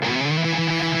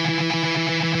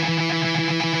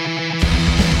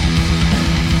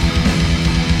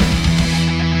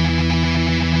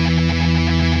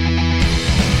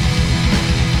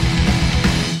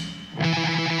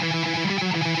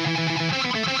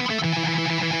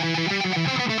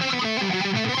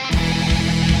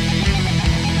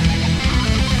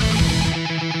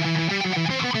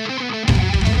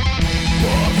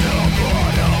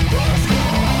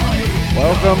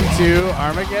to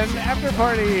Armageddon After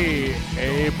Party,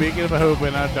 a beacon of hope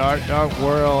in a dark, dark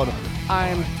world.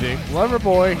 I'm Dick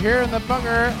Loverboy here in the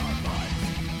bunker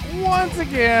once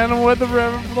again with the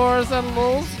Reverend Flores and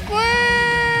Little Square.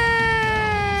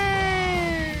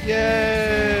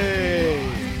 Yay!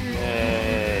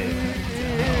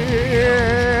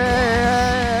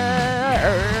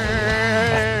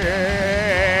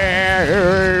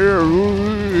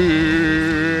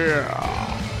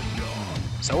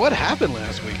 So what happened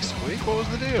last week, Squeak? What was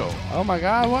the deal? Oh my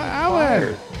God, what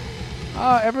happened?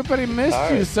 Oh, everybody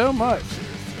missed you so much.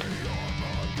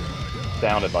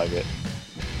 Sounded like it.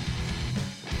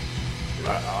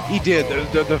 He did.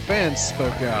 The fans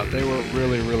spoke out. They were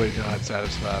really, really not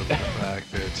satisfied with the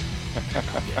fact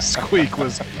that Squeak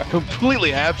was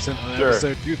completely absent on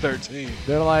episode 213.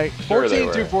 They're like,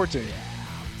 14 through 14.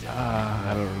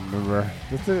 I don't remember.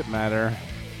 Does it matter?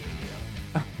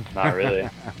 Not really.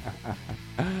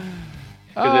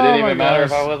 Because it didn't even matter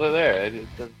if I wasn't there. It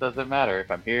just doesn't matter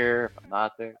if I'm here, if I'm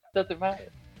not there. It doesn't matter.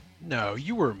 No,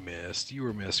 you were missed. You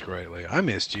were missed greatly. I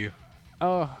missed you.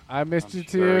 Oh, I missed you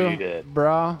sure too, you did.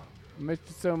 brah. Missed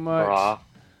you so much. Brah.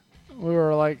 We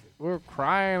were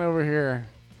crying over here.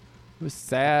 It was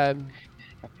sad.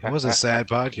 It was a sad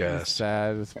It was podcast.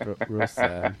 sad. It was real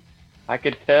sad. I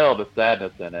could tell the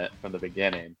sadness in it from the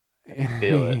beginning.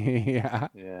 Feel it. Yeah.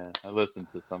 Yeah, I listened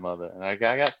to some of it, and I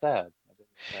got sad.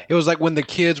 It was like when the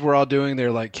kids were all doing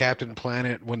their like Captain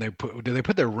Planet when did they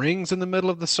put their rings in the middle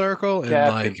of the circle and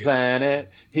Captain like Planet,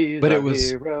 he's but our it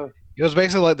was- hero. it was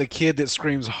basically like the kid that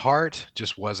screams heart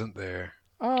just wasn't there.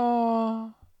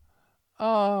 Oh,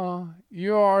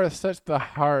 you are such the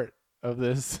heart of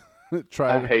this I hate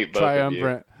both of you,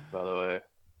 triumvirate. by the way. I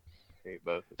hate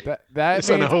both of you. That It's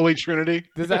an means, Holy Trinity.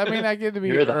 does that mean I get to be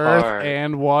You're the earth heart.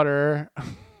 and water?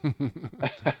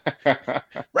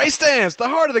 Ray Stantz, the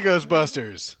heart of the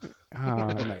Ghostbusters. Oh,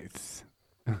 nice.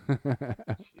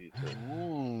 Jesus.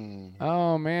 Mm.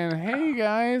 Oh man, hey you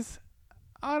guys.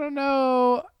 I don't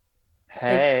know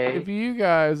Hey. if you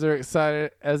guys are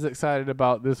excited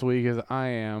about this week as I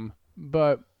am,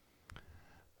 but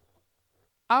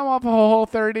I'm off a whole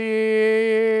 30.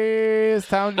 It's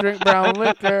time to drink brown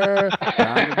liquor.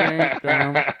 Time to drink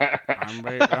brown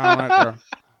liquor.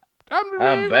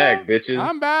 I'm back, bitches.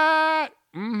 I'm back.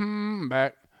 I'm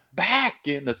back. Back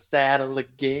in the saddle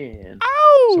again.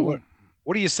 Ow! So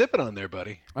what are you sipping on there,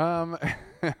 buddy? Well,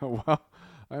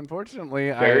 unfortunately,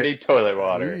 Dirty toilet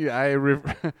water.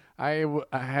 I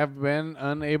have been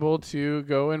unable to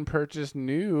go and purchase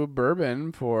new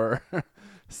bourbon for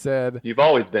said. You've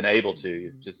always been able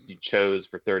to. You chose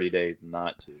for 30 days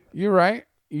not to. You're right.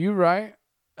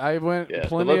 I went Yeah. So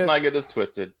plenty let's of. not get this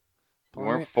twisted. You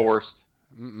weren't forced.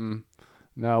 Mm-mm.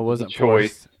 No, it wasn't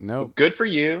choice. forced. Nope. Good for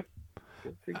you.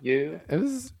 Good for you.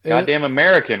 It Goddamn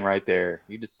American right there.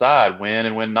 You decide when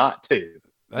and when not to.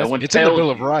 No one It's in the tells Bill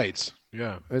of you. Rights.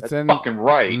 Yeah. It's That's in. fucking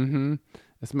right. Mm-hmm.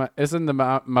 It's in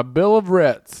my Bill of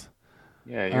Rights.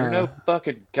 Yeah, you're no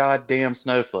fucking goddamn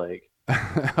snowflake.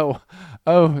 oh,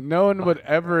 no one would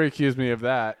ever accuse me of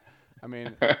that. I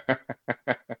mean,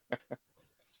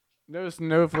 no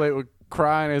snowflake would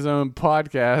cry in his own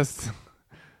podcast.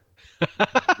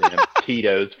 Damn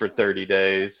Tito's for 30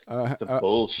 days. The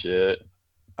bullshit.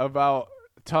 About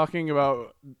talking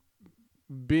about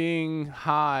being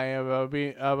high, about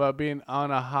being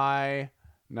on a high,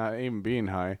 not even being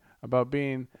high, about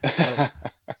being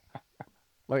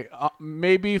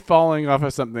maybe falling off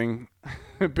of something,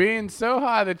 being so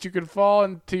high that you could fall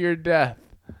into your death.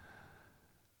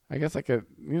 I guess I could,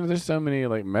 there's so many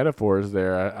like metaphors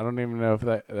there. I don't even know if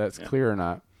that's clear or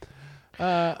not.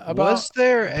 Was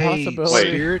there a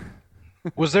possibility.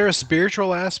 Was there a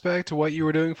spiritual aspect to what you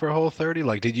were doing for a whole 30?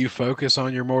 Like, did you focus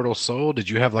on your mortal soul? Did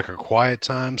you have like a quiet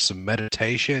time, some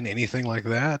meditation, anything like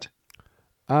that?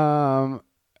 Hell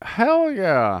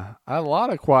yeah. A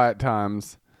lot of quiet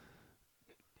times.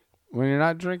 When you're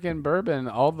not drinking bourbon,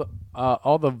 all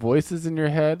the voices in your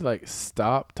head like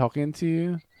stop talking to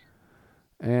you.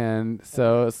 And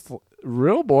so it's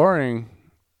real boring.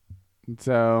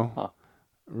 So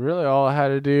really all I had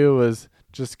to do was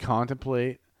just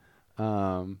contemplate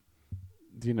how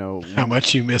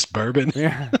much you miss bourbon.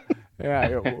 Yeah.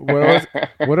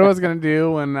 What I was gonna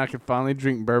do when I could finally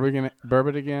drink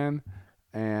bourbon again,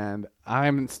 and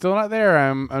I'm still not there.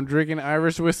 I'm drinking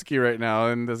Irish whiskey right now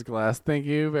in this glass. Thank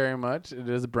you very much. It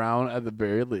is brown at the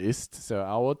very least, so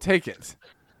I will take it.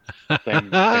 Same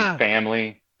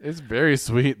family. It's very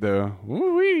sweet though.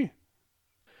 Woo-wee.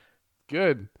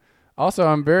 Good. Also,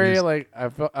 I'm very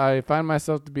I find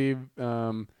myself to be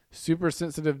super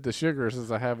sensitive to sugar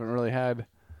since I haven't really had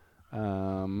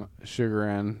sugar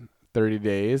in 30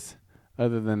 days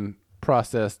other than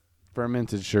processed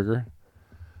fermented sugar.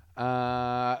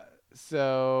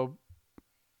 So,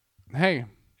 hey,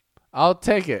 I'll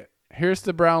take it. Here's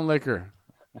the brown liquor.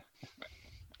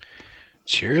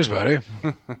 Cheers, buddy.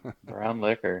 Brown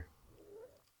liquor.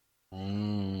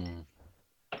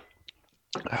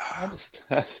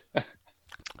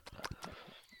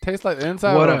 Tastes like the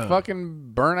inside of a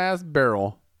fucking burn-ass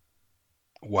barrel.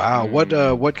 Wow.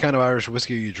 What kind of Irish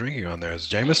whiskey are you drinking on there? Is it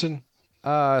Jameson?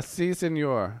 Si,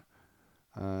 senor.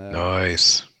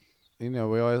 Nice. You know,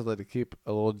 we always like to keep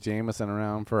a little Jameson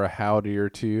around for a howdy or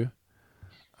two.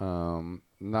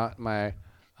 Not my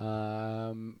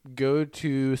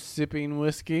go-to sipping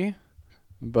whiskey,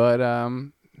 but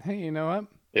hey, you know what?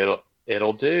 It'll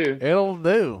do. It'll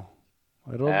do.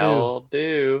 It'll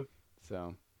do.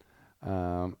 So,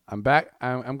 I'm back.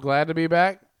 I'm glad to be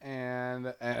back,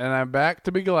 and I'm back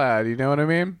to be glad. You know what I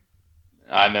mean?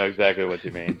 I know exactly what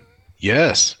you mean.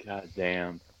 Yes. God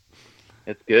damn.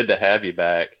 It's good to have you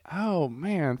back. Oh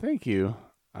man, thank you.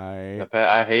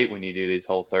 I hate when you do these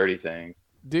whole 30 things.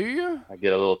 Do you? I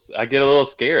get a little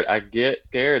scared. I get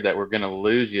scared that we're gonna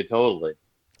lose you totally.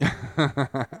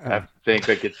 I think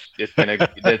like it's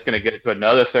gonna get to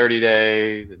another 30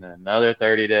 days and then another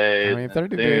 30 days. I mean,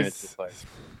 30 soon days. It's just like,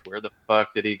 where the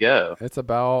fuck did he go? It's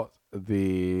about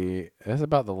the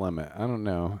limit. I don't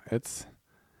know.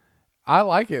 I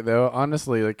like it though.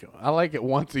 Honestly, like I like it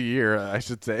once a year. I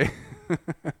should say.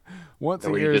 Once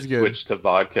a year is good. Switch to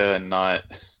vodka and not.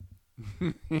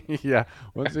 Yeah,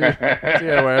 once a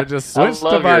year. Where I just switched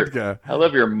to vodka. I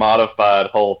love your modified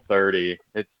whole 30.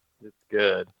 It's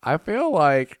good. I feel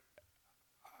like,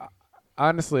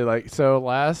 honestly, like so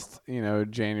last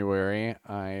January,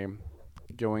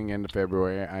 going into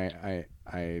February,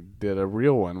 I did a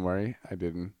real one where I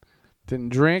didn't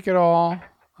drink at all,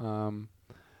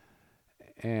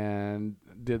 and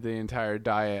did the entire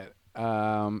diet.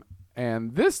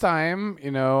 And this time,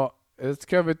 it's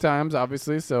COVID times,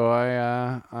 obviously, so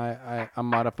I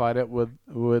modified it with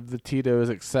the Tito's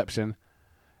exception,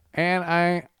 and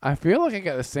I feel like I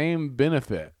got the same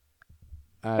benefit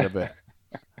out of it.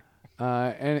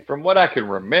 And from what I can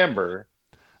remember,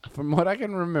 I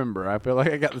feel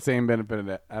like I got the same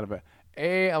benefit out of it.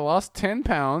 I lost 10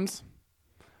 pounds.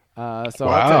 So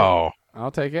wow,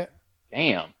 I'll take it.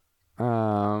 Damn.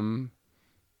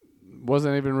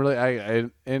 Wasn't even really. I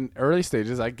in early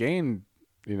stages I gained,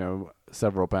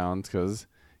 several pounds because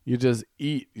you just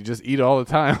eat all the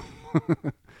time.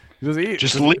 You just eat.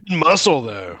 Just lean muscle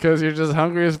though, because you're just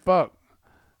hungry as fuck.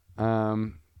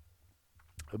 But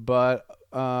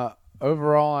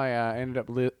overall, I ended up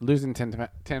losing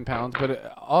 10 pounds. But it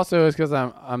also is because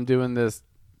I'm doing this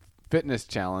fitness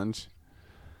challenge.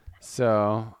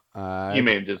 So. You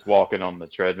mean just walking on the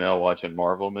treadmill watching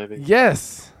Marvel movies?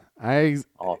 Yes. I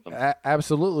awesome.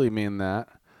 Absolutely mean that,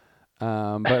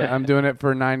 but I'm doing it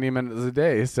for 90 minutes a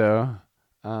day, so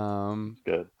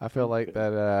good. I feel like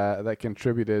that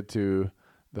contributed to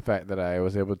the fact that I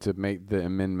was able to make the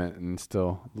amendment and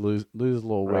still lose a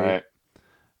little weight. Right.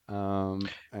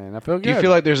 And I feel good. Do you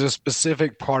feel like there's a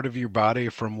specific part of your body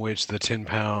from which the 10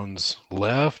 pounds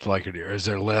left? Like, is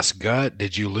there less gut?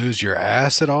 Did you lose your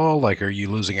ass at all? Like, are you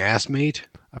losing ass meat?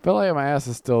 I feel like my ass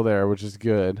is still there, which is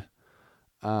good.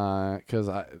 Because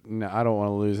I don't want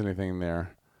to lose anything there.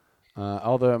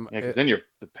 Although because then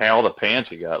all the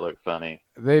pants you got look funny.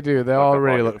 They do. They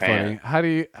already look funny. How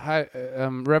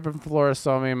Reverend Flores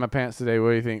saw me in my pants today. What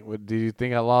do you think? Do you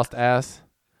think I lost ass?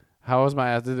 How was my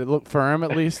ass? Did it look firm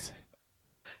at least?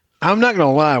 I'm not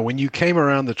gonna lie. When you came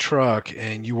around the truck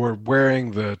and you were wearing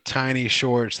the tiny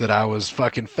shorts that I was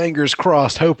fucking fingers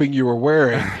crossed hoping you were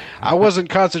wearing, I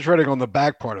wasn't concentrating on the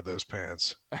back part of those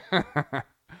pants.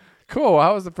 Cool.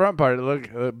 How was the front part? It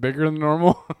look bigger than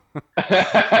normal?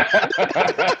 It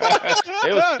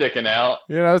was sticking out.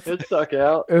 It stuck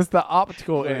out. It's the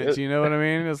optical inch. You know what I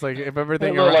mean? It's like if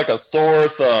everything looked like a sore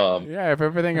thumb. Yeah, if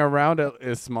everything around it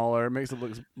is smaller, it makes it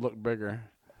look bigger.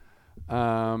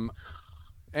 And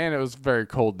it was very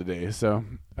cold today, so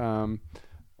it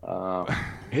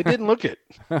didn't look it.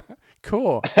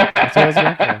 Cool. That's what I was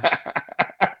going for.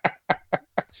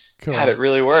 Cool. God, it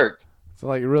really worked.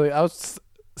 So I was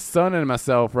sunning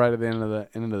myself right at the end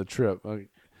of the trip, like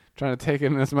trying to take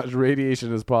in as much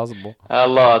radiation as possible. I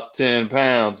lost 10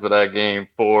 pounds, but I gained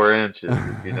 4 inches.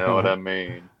 If you know what I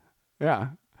mean? Yeah.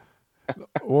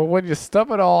 Well, when you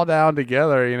stuff it all down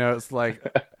together, it's like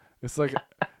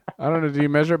I don't know. Do you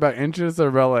measure it by inches or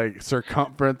about like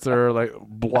circumference or like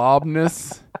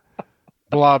blobness?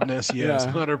 Blobness, yes,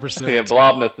 Yeah. 100%. Yeah,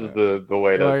 blobness is the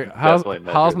way to Like, definitely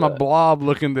measure how's my that. blob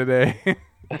looking today?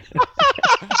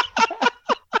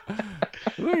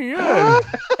 Looking good.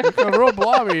 Looking real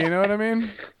blobby, you know what I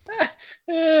mean?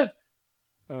 Yeah,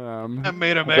 I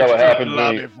made them Is that what extra happened to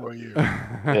love me? it for you.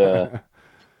 Yeah.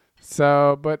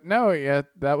 So, but no, yeah,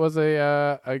 that was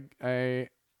a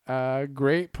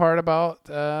great part about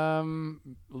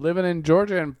living in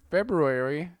Georgia in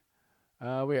February.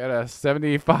 We had a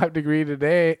 75-degree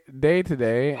day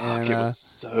today, Fuck, and it was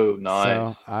so nice.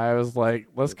 so I was like,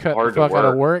 let's It's cut the hard to fuck out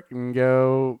of work. work and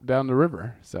go down the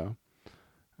river. So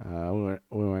we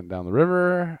went down the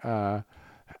river.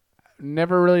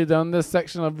 Never really done this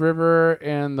section of river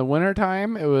in the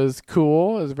wintertime. It was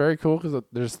cool. It was very cool because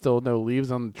there's still no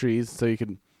leaves on the trees, so you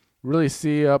can really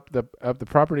see up the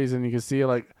properties, and you can see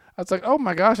like I was like, oh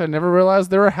my gosh, I never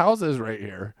realized there were houses right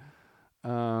here.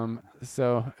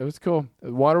 So it was cool.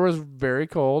 The water was very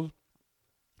cold,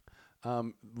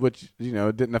 which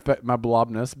didn't affect my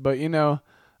blobness, but you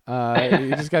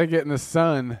just got to get in the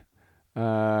sun,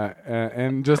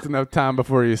 and just enough time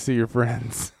before you see your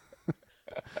friends.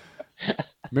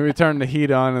 Maybe turn the heat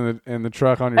on in the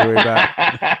truck on your way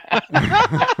back.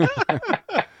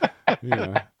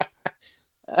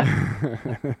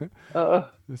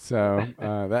 So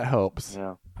that helps.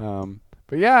 Yeah.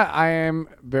 But yeah, I am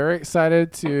very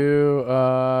excited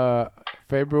to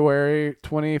February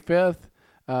 25th,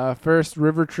 first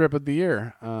river trip of the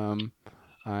year.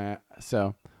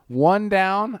 So one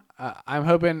down. I'm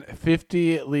hoping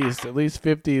 50 at least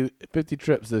 50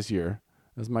 trips this year.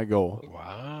 That's my goal.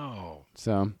 Wow.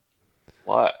 So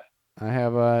What? I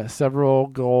have several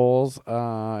goals.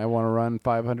 I want to run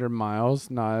 500 miles.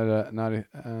 I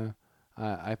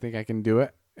think I can do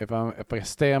it. If I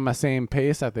stay on my same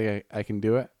pace, I think I can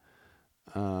do it.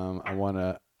 I want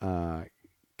to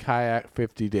kayak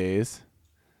 50 days,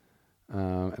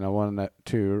 and I want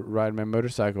to ride my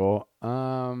motorcycle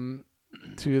to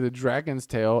the Dragon's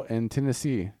Tail in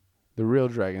Tennessee, the real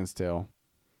Dragon's Tail,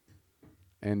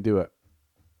 and do it.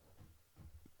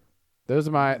 Those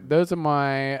are my Those are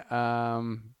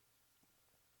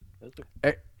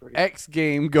pretty- X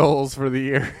game goals for the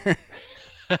year.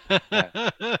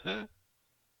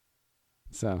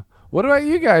 So, what about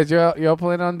you guys? Y'all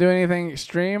plan on doing anything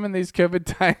extreme in these COVID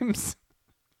times?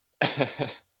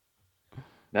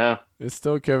 No, It's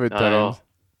still COVID not at all. times,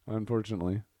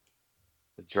 unfortunately.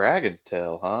 The Dragon's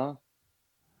Tail, huh?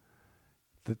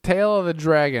 The Tail of the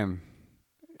Dragon.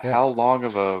 Yeah. How long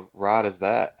of a ride is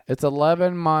that? It's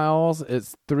 11 miles.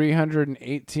 It's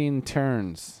 318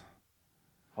 turns.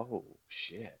 Oh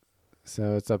shit!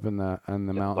 So it's up in the That's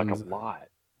mountains. like a lot.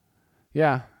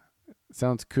 Yeah,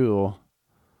 sounds cool.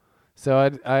 So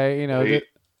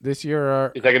this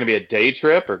year Is that going to be a day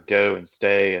trip or go and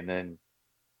stay and then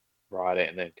ride it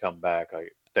and then come back?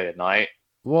 Like stay at night?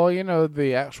 well,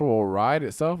 the actual ride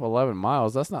itself, 11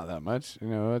 miles. That's not that much.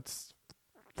 It's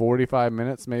 45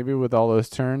 minutes maybe with all those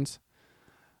turns.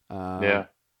 Yeah.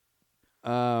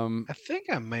 I think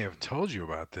I may have told you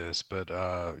about this, but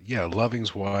yeah, Loving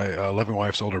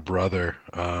Wife's older brother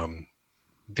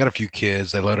got a few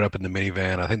kids. They loaded up in the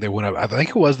minivan. I think they went up. I think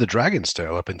it was the Dragon's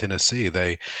Tail up in Tennessee.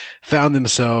 They found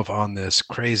themselves on this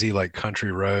crazy like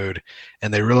country road,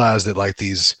 and they realized that like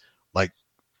these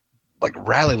like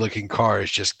rally looking cars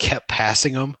just kept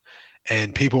passing them.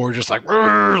 And people were just like,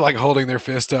 "Rrr," like holding their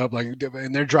fist up, like,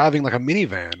 and they're driving like a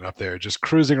minivan up there, just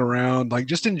cruising around, like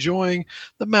just enjoying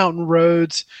the mountain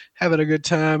roads, having a good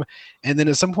time. And then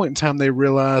at some point in time, they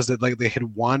realized that like they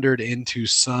had wandered into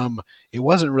it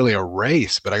wasn't really a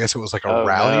race, but I guess it was like a Oh,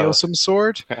 rally no. of some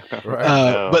sort. Right.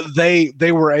 No. But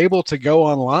they were able to go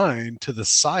online to the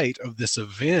site of this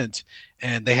event,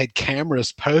 and they had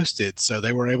cameras posted, so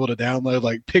they were able to download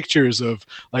like pictures of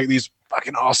like these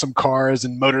fucking awesome cars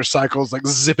and motorcycles like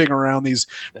zipping around these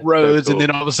That's roads, so and then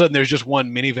cool. all of a sudden there's just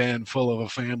one minivan full of a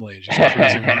family just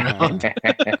cruising around.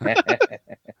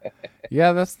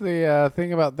 Yeah, that's the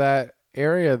thing about that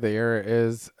area there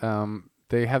is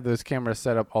they have those cameras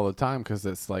set up all the time because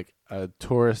it's like a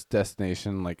tourist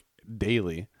destination like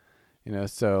daily,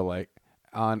 so like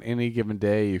on any given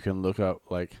day you can look up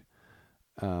like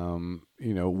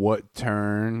what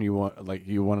turn you want, like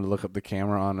you want to look up the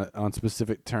camera on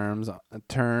specific turns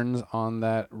on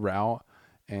that route,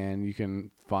 and you can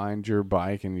find your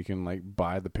bike and you can like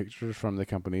buy the pictures from the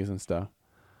companies and stuff.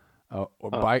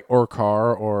 Or bike or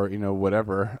car or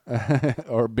whatever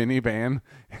or minivan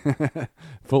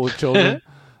full of children.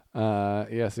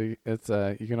 Yeah, so it's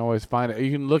you can always find it.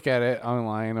 You can look at it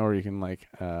online, or you can like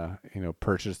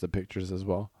purchase the pictures as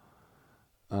well.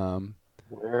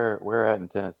 Where at in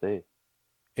Tennessee?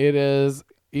 It is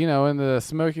in the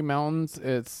Smoky Mountains.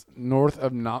 It's north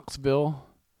of Knoxville.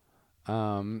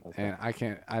 Okay. And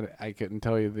I couldn't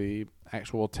tell you the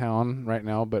actual town right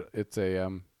now, but it's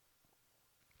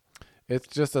it's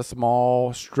just a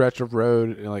small stretch of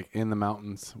road like in the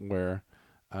mountains where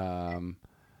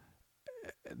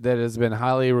that has been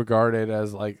highly regarded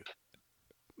as like,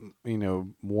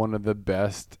 one of the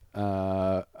best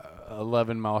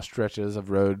 11-mile stretches of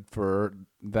road for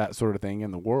that sort of thing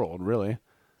in the world, really.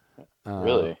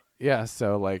 Really? Yeah.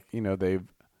 So like, they've,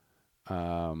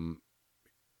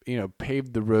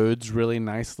 paved the roads really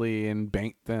nicely and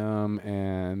banked them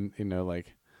and,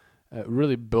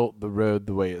 really built the road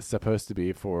the way it's supposed to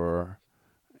be for,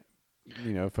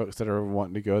 folks that are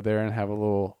wanting to go there and have a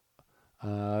little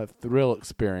thrill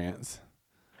experience.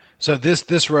 So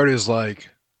this road is like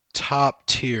top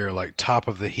tier, like top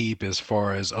of the heap as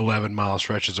far as 11-mile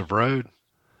stretches of road.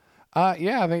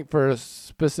 Yeah, I think for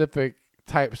specific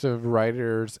types of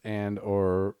riders and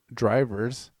or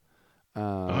drivers,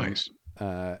 Nice.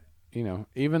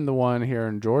 even the one here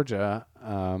in Georgia,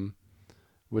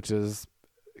 which is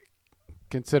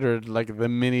considered like the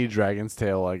mini Dragon's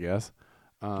Tail, I guess.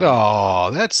 Oh,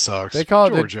 that sucks. They call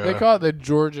Georgia. it the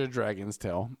Georgia Dragon's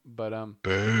Tail, but or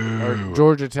Boo.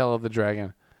 Georgia Tail of the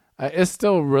Dragon. It's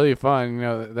still really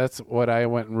fun. That's what I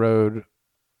went and rode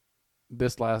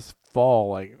this last fall,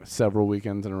 like several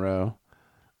weekends in a row.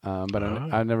 But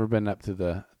I've never been up to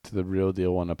the real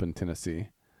deal one up in Tennessee,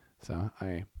 so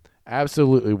I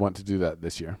absolutely want to do that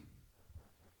this year.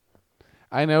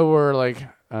 I know we're like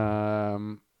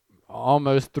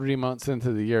almost 3 months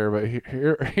into the year, but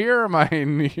here are my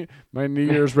New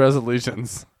Year's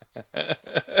resolutions.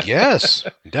 Yes,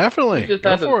 definitely. You just Go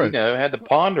had for to, it. had to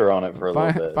ponder on it for a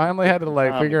little bit. Finally had to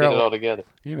like Time to figure get out it all together.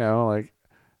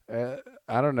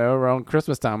 I don't know, around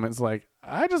Christmas time, it's like,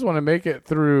 I just want to make it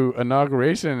through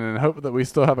inauguration and hope that we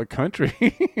still have a country.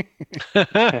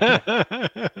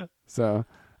 So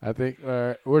I think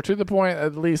we're to the point,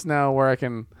 at least now, where I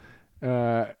can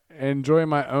enjoy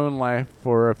my own life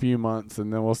for a few months,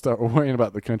 and then we'll start worrying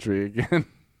about the country again.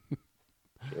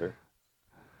 Sure.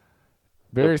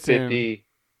 Very So soon.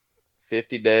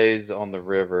 50 days on the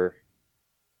river,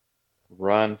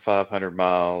 run 500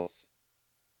 miles,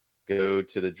 go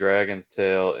to the Dragon's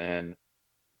Tail in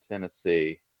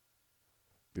Tennessee.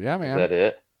 Yeah, man. Is that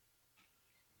it?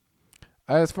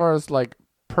 As far as like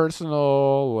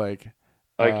personal, like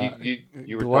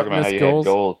You were talking about how you goals?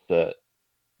 had goals set.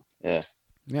 Yeah.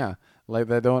 Yeah, like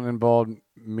that don't involve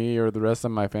me or the rest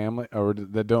of my family, or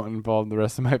that don't involve the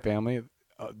rest of my family,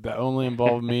 that only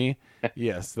involve me.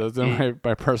 Yes, those are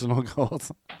my personal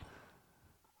goals.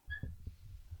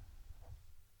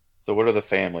 So what are the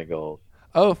family goals?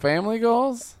 Oh, family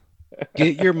goals?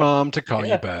 Get your mom to call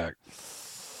you back.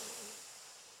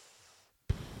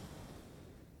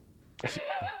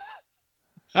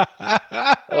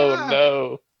 Oh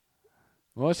no.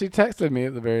 Well, she texted me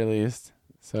at the very least.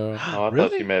 So Oh, I thought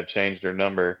Really? she may have changed her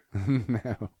number.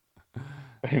 no.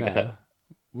 I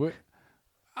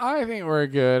think we're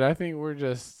good. I think we're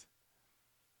just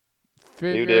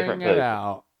figuring different it places.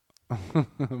 out.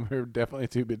 We're definitely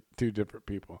two different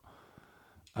people.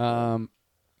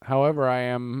 However,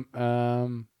 I'm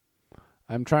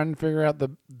trying to figure out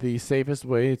the safest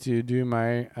way to do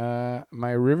my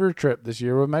my river trip this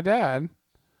year with my dad.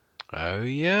 Oh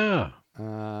yeah.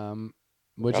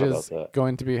 Which Forgot is about that.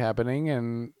 going to be happening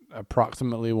in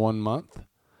approximately 1 month.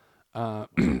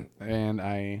 And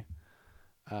I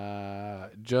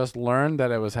just learned that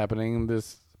it was happening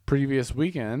this previous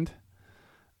weekend.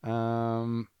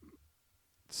 So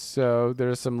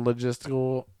there's some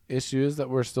logistical issues that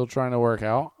we're still trying to work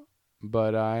out,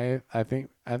 but I think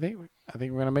we're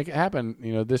gonna make it happen.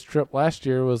 This trip last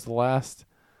year was the last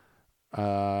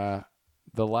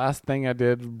thing I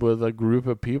did with a group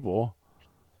of people.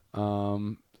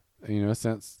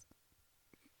 Since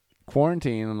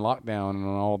quarantine and lockdown and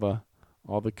all the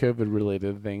COVID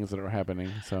related things that are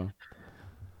happening.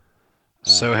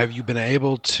 So have you been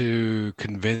able to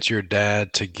convince your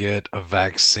dad to get a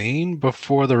vaccine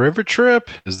before the river trip?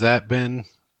 Has that been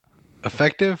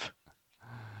effective?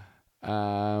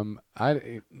 No,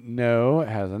 it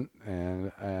hasn't,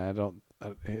 and I don't.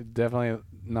 Definitely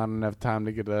not enough time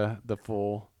to get the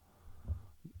full,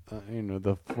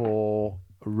 the full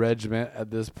regiment at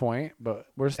this point. But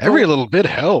we're still Every little bit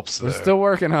helps, we're though. still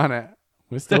working on it.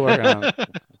 We're still working on it.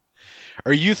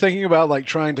 Are you thinking about like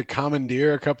trying to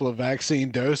commandeer a couple of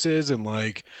vaccine doses and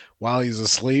like while he's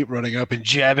asleep, running up and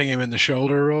jabbing him in the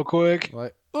shoulder real quick?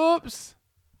 Like, oops,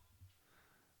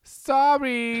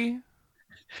 sorry.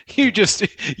 You just,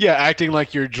 yeah, acting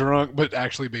like you're drunk, but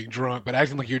actually being drunk, but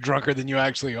acting like you're drunker than you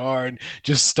actually are and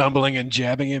just stumbling and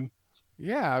jabbing him.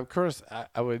 Yeah, of course,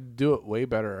 I would do it way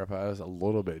better if I was a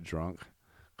little bit drunk,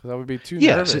 because I would be too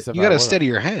Yeah, nervous. so If you I got to wasn't. steady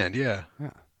your hand. Yeah.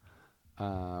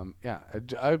 Yeah,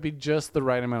 I would be just the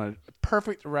right amount of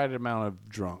perfect right amount of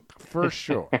drunk for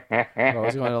sure. I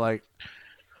was going to like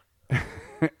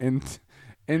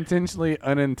intentionally,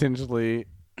 unintentionally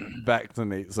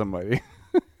vaccinate somebody.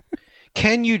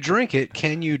 Can you drink it?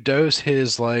 Can you dose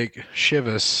his like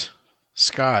Chivas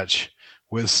scotch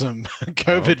with some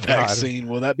COVID God. vaccine?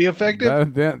 Will that be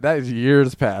effective? That is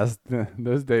years past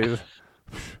those days.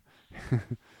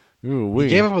 Ooh, You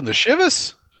gave up on the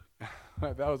Chivas?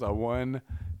 that was a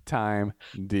one-time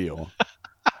deal.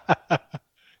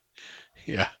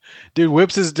 Yeah. Dude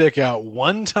whips his dick out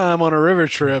one time on a river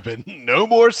trip and no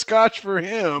more scotch for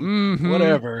him. Mhm.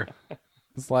 Whatever.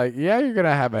 It's like, yeah, you're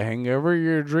gonna have a hangover.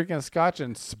 You're drinking scotch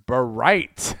and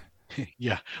Sprite.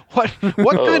 Yeah. What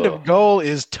kind Oh. of goal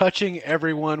is touching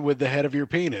everyone with the head of your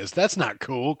penis? That's not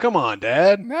cool. Come on,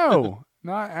 Dad. No,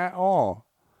 not at all.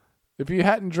 If you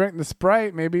hadn't drank the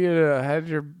Sprite, maybe you had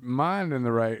your mind in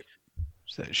the right.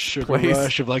 It's that sugar Place.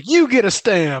 rush of like, you get a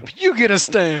stamp, you get a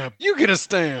stamp, you get a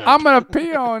stamp. I'm gonna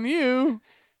pee on you.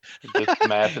 Just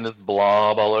smashing this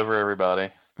blob all over everybody.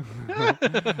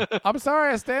 I'm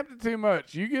sorry I stamped it too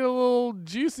much. You get a little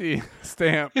juicy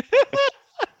stamp.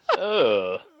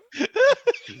 Ugh.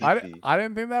 I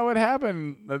didn't think that would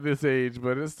happen at this age,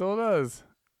 but it still does.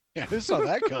 Yeah, who saw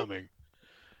that coming?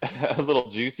 A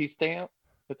little juicy stamp?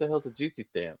 What the hell's a juicy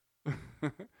stamp?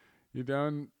 You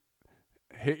don't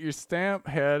hit your stamp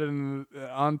head and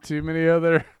on too many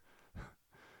other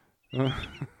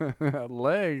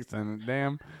legs and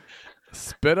damn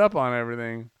spit up on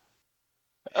everything.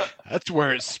 That's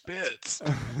where it spits.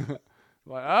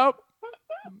 Like, oh,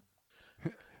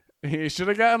 he should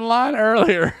have gotten in line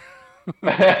earlier.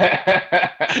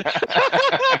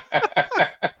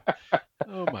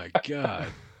 Oh my God.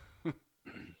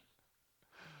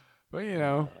 But you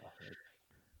know,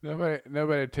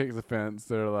 nobody takes offense.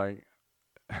 They're like,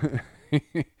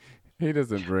 he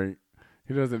doesn't drink.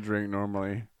 He doesn't drink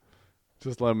normally.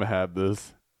 Just let him have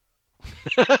this.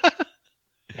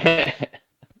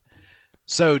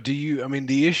 So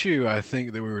the issue I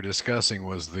think that we were discussing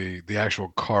was the actual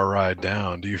car ride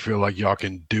down. Do you feel like y'all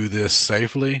can do this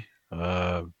safely?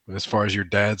 As far as your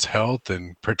dad's health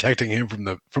and protecting him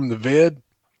from the vid?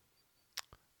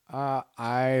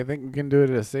 I think we can do it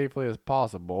as safely as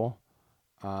possible.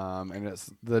 And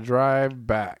it's the drive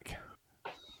back.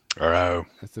 Oh,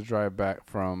 It's the drive back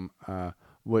from,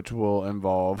 which will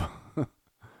involve,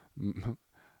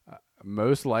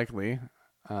 most likely,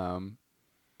 my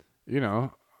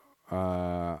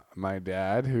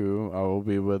dad, who I will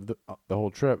be with the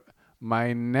whole trip.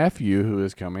 My nephew, who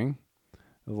is coming,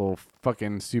 a little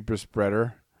fucking super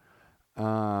spreader.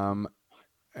 And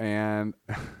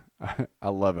I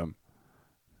love him,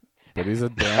 but he's a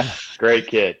damn Great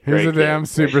kid. he's Great a damn kid.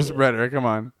 super Great kid. spreader. Come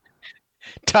on.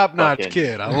 top notch Fucking-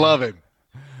 kid. I love him.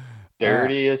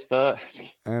 Dirty as fuck.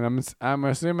 And I'm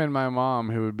assuming my mom,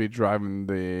 who would be driving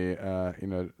the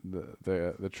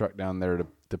the truck down there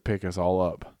to pick us all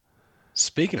up.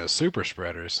 Speaking of super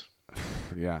spreaders,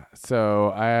 Yeah.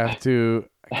 So I have to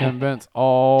convince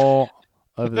all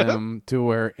of them to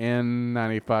wear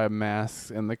N95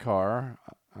 masks in the car,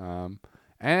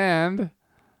 and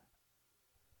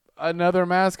another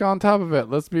mask on top of it.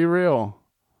 Let's be real.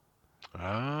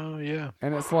 oh yeah,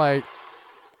 And it's like,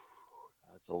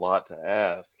 That's a lot to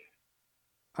ask.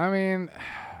 I mean,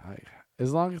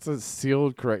 as long as it's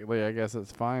sealed correctly, I guess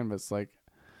it's fine. But it's like,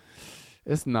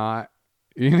 it's not.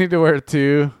 You need to wear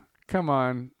two. Come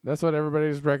on, that's what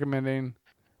everybody's recommending.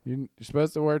 You're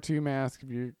supposed to wear two masks if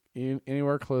you're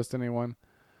anywhere close to anyone.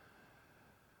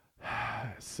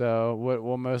 So what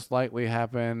will most likely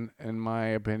happen, in my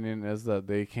opinion, is that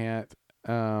they can't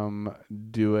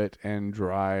do it and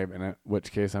drive. In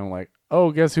which case, I'm like,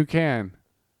 oh, guess who can?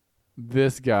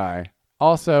 This guy.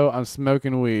 Also, I'm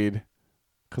smoking weed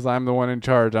because I'm the one in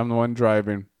charge. I'm the one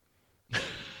driving.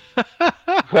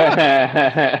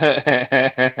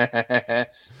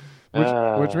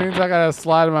 Which means I gotta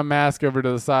slide my mask over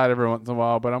to the side every once in a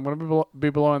while. But I'm gonna be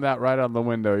blowing that right out of the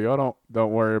window. Y'all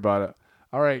don't worry about it.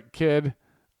 All right, kid,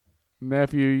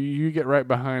 nephew, you get right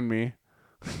behind me.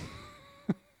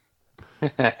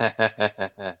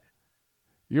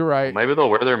 You're right. Maybe they'll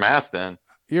wear their mask then.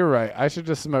 You're right. I should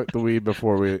just smoke the weed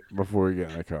before we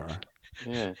get in the car.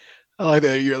 Yeah. I like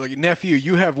that. You're like, nephew,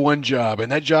 you have one job,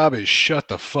 and that job is shut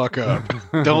the fuck up.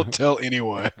 Don't tell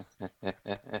anyone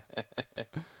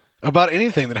about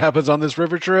anything that happens on this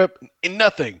river trip.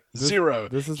 Nothing. Zero.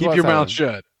 This is Keep what's your mouth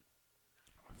happening. shut.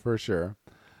 For sure.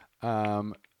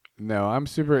 No, I'm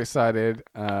super excited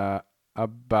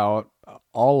about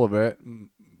all of it.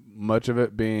 Much of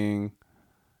it being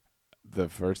the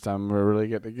first time we really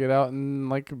get to get out and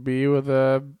like be with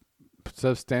a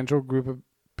substantial group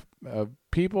of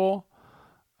people.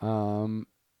 I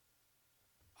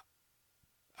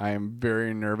am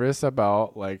very nervous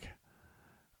about like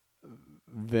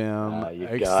them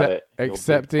You got it. You'll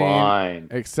be fine.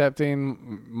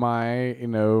 accepting my,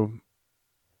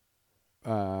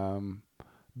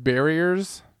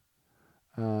 barriers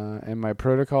and my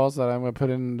protocols that I'm going to put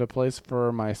into place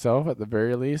for myself at the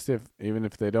very least, even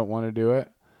if they don't want to do it.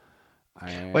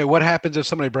 Wait, what happens if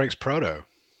somebody breaks proto?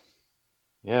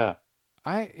 Yeah.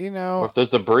 Or if there's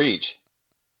a breach.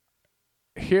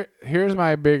 Here's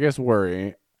my biggest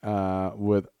worry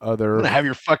with other. You're gonna have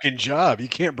your fucking job. You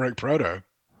can't break proto.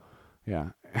 Yeah.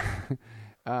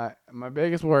 My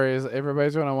biggest worry is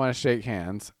everybody's going to want to shake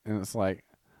hands. And it's like,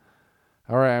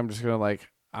 all right, I'm just going to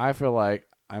I feel like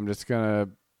I'm just going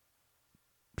to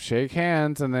shake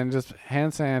hands and then just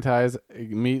hand sanitize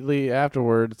immediately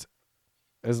afterwards,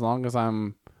 as long as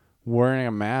I'm wearing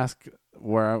a mask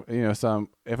where,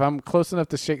 if I'm close enough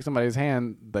to shake somebody's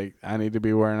hand, I need to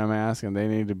be wearing a mask and they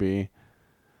need to be.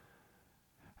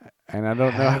 And I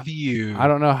don't know. I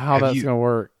don't know how that's going to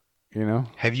work.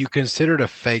 Have you considered a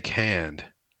fake hand?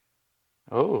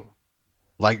 Oh.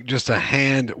 Like just a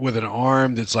hand with an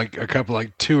arm that's like a couple,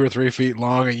 2 or 3 feet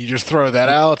long, and you just throw that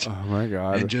out. Oh my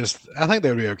God. And I think they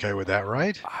would be okay with that,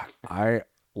 right? I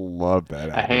love that.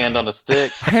 A hand on a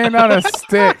stick. Hand on a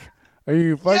stick. Are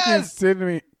you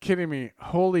fucking kidding me?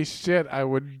 Holy shit, I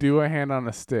would do a hand on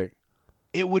a stick.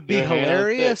 It would be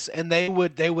hilarious, and they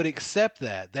would accept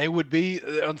that. They would be,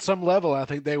 on some level, I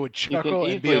think they would chuckle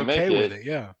and be okay with it.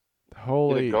 Yeah.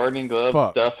 Holy Get a gardening glove,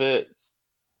 fuck. stuff it,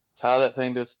 tie that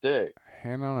thing to a stick.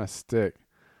 Hand on a stick.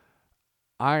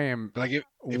 I am if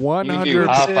 100. You can do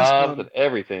high fives and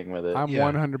everything with it. I'm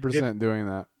 100% doing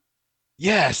that.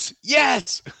 Yes.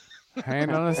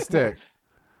 Hand on a stick.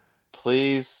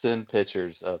 Please send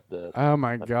pictures of this. Oh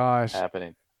my gosh.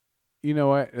 Happening. You know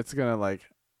what? It's gonna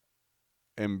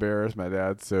embarrass my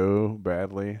dad so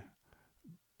badly.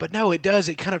 But no, it does.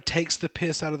 It kind of takes the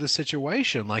piss out of the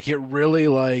situation. It really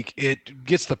it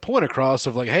gets the point across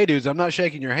of hey dudes, I'm not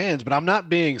shaking your hands, but I'm not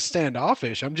being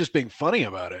standoffish. I'm just being funny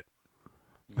about it.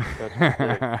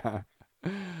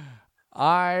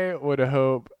 I would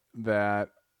hope that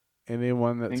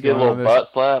anyone that's get little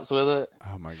butt slaps with it.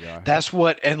 Oh my God. That's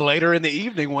what. And later in the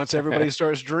evening, once everybody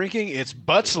starts drinking, it's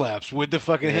butt slaps with the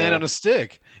fucking hand on a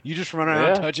stick. You just run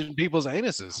around touching people's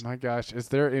anuses. Oh my gosh. Is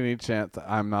there any chance that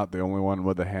I'm not the only one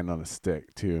with a hand on a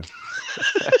stick too?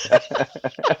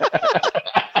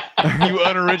 You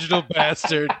unoriginal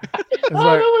bastard.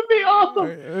 That would be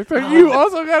awesome. It's you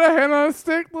also got a hand on a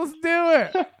stick? Let's do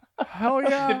it. Hell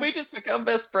yeah. Did we just become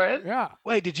best friends? Yeah.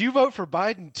 Wait, did you vote for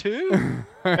Biden too?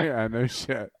 Yeah, no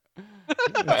shit.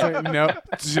 It's no,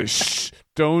 shh,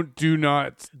 do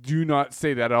not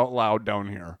say that out loud down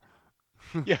here.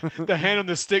 Yeah, the hand on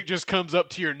the stick just comes up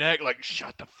to your neck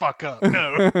shut the fuck up. No.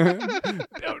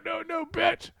 no,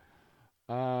 bitch.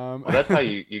 Well, that's how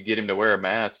you get him to wear a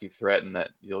mask. You threaten that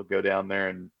you'll go down there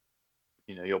and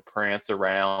you'll prance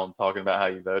around talking about how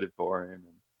you voted for him.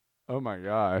 Oh my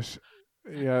gosh.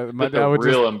 Yeah, my Just dad would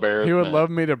real embarrassment. He would love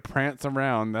me to prance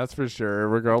around, that's for sure,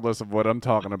 regardless of what I'm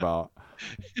talking about.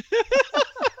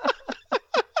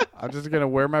 I'm just gonna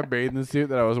wear my bathing suit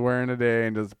that I was wearing today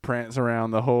and just prance around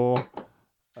the whole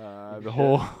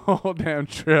whole damn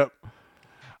trip.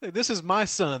 This is my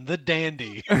son, the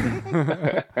dandy.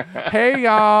 Hey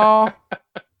y'all.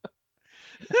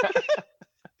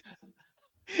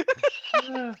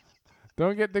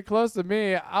 Don't get too close to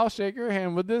me. I'll shake your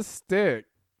hand with this stick.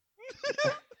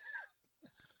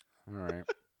 All right.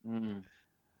 In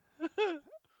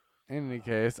any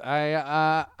case,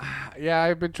 I've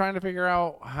been trying to figure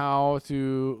out how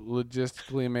to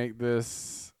logistically make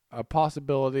this a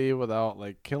possibility without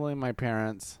killing my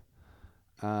parents,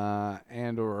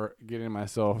 and or getting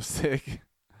myself sick,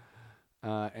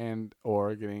 and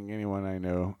or getting anyone I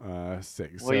know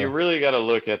sick. Well, you really got to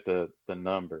look at the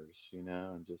numbers,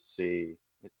 and just see.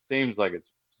 It seems like it's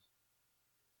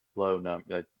low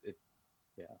number.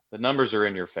 The numbers are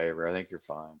in your favor. I think you're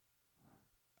fine.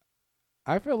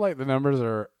 I feel like the numbers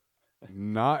are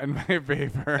not in my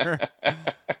favor,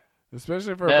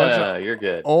 especially for a bunch of you're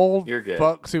good. old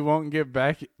fucks who won't get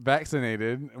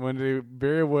vaccinated when they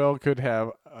very well could have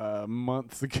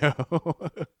months ago.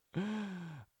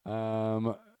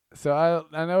 So I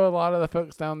know a lot of the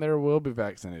folks down there will be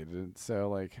vaccinated.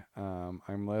 So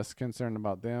I'm less concerned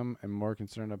about them and more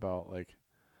concerned about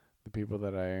the people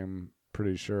that I am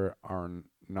pretty sure are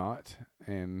not,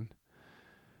 and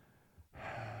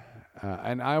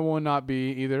I will not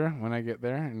be either when I get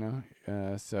there,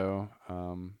 so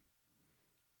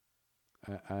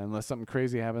unless something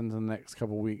crazy happens in the next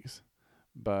couple weeks,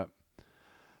 but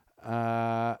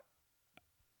I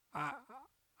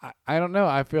don't know.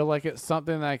 I feel like it's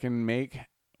something that I can make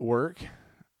work,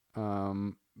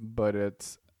 but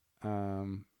it's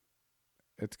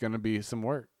it's going to be some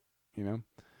work, you know.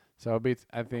 So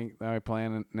I think my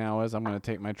plan now is I'm going to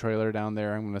take my trailer down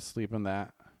there. I'm going to sleep in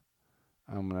that.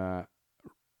 I'm going to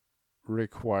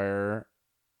require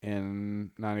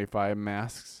N95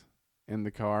 masks in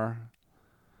the car,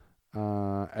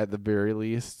 at the very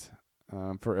least,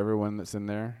 for everyone that's in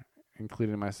there,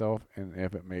 including myself. And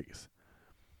if it makes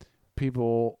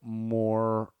people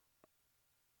more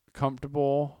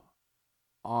comfortable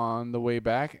on the way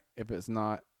back, if it's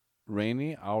not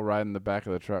rainy, I'll ride in the back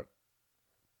of the truck.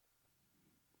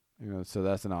 You know, so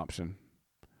that's an option.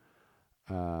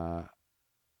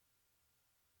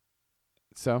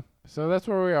 So that's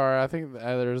where we are. I think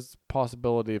there's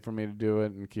possibility for me to do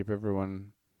it and keep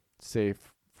everyone safe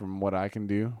from what I can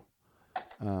do.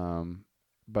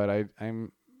 But I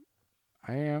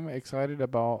am excited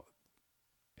about.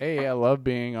 I love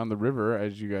being on the river,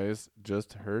 as you guys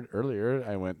just heard earlier.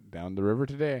 I went down the river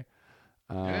today.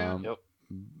 Yep.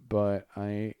 But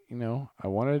I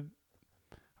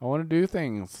want to do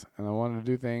things,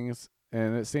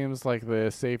 and it seems like the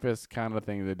safest kind of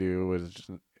thing to do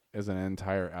is an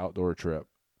entire outdoor trip.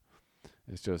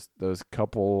 It's just those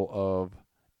couple of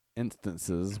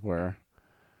instances where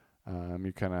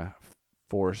you're kind of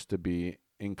forced to be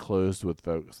enclosed with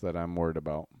folks that I'm worried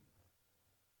about.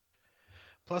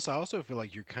 Plus, I also feel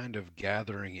like you're kind of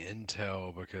gathering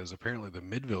intel because apparently the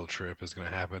Midville trip is going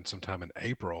to happen sometime in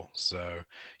April. So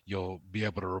you'll be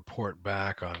able to report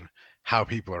back on how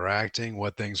people are acting,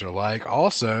 what things are like.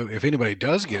 Also, if anybody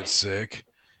does get sick,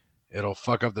 it'll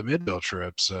fuck up the Midville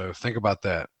trip. So think about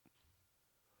that.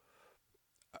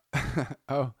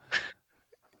 Oh,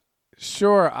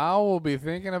 sure. I will be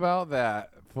thinking about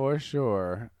that for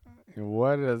sure.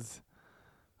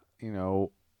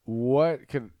 What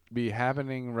could be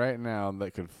happening right now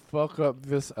that could fuck up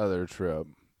this other trip?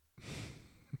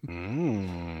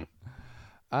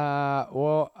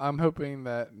 Well, I'm hoping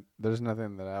that there's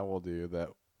nothing that I will do that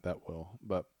will.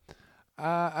 But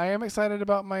I am excited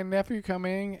about my nephew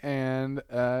coming, and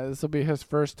this will be his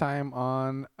first time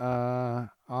on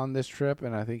this trip,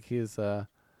 and I think he's a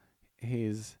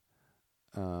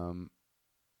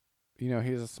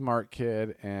smart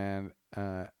kid and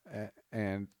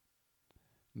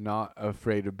not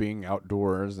afraid of being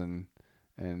outdoors and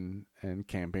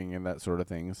camping and that sort of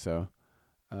thing. So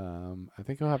I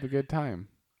think he'll have a good time.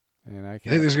 And I You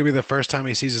think this is going to be the first time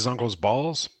he sees his uncle's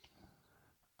balls?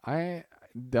 I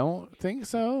don't think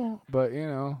so, but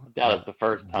That was the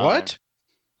first time. What?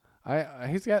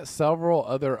 He's got several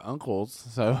other uncles,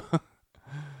 so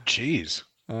Jeez.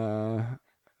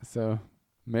 so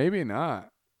maybe not.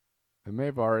 It may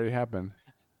have already happened.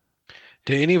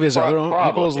 Do any of his other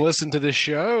uncles Probably. listen to this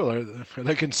show? Are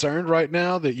they concerned right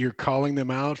now that you're calling them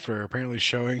out for apparently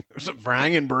showing some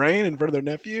hanging brain in front of their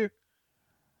nephew?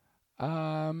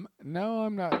 No,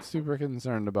 I'm not super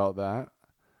concerned about that.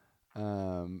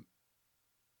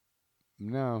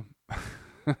 No.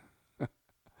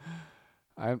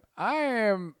 I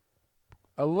am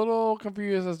a little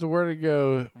confused as to where to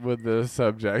go with this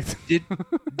subject.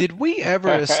 Did we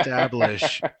ever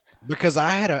establish? Because I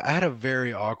had a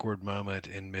very awkward moment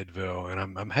in Midville, and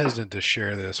I'm hesitant to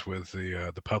share this with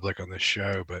the public on this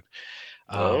show, but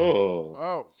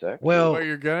Sexy. well, Well,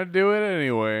 you're gonna do it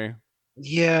anyway.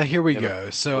 yeah, here we You have go.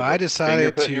 So I Finger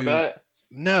decided put in your to butt?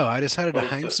 no, I decided to What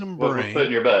was hang put- some What was put in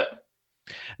brain. your butt?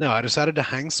 No, I decided to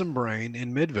hang some brain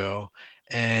in Midville,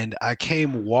 and I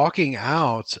came walking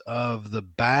out of the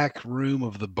back room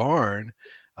of the barn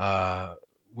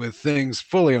with things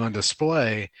fully on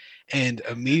display, and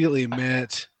immediately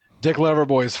met Dick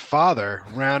Loverboy's father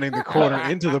rounding the corner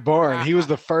into the barn. He was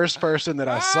the first person that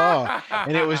I saw,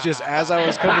 and it was just as I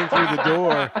was coming through the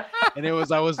door, and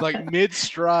I was like mid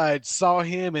stride, saw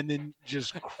him, and then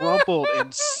just crumpled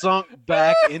and sunk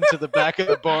back into the back of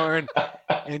the barn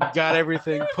and got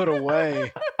everything put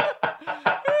away.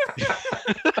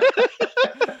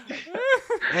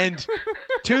 And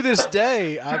to this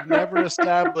day, I've never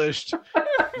established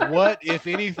what, if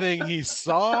anything, he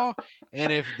saw,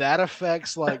 and if that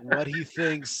affects like what he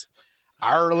thinks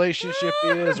our relationship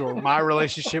is or my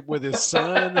relationship with his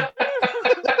son.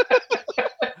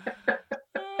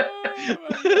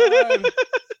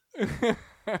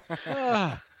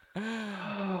 Ah.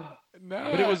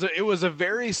 No, But it was a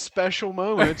very special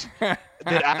moment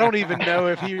that I don't even know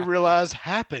if he realized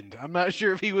happened. I'm not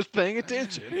sure if he was paying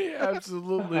attention. he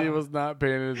absolutely was not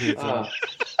paying attention.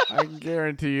 I can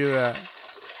guarantee you that.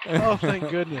 Oh, thank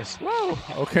goodness. Whoa.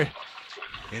 Okay.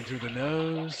 In through the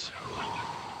nose,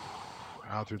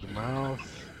 out through the mouth.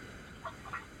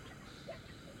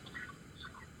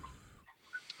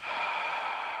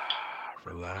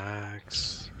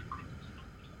 Relax.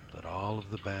 Let all of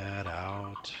the bad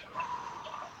out.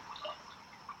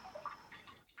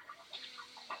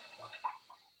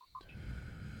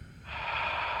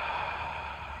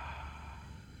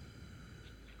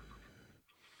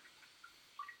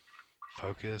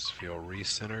 Focus, feel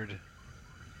recentered.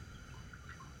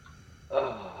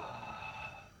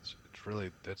 It's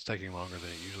really, that's taking longer than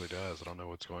it usually does. I don't know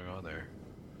what's going on there.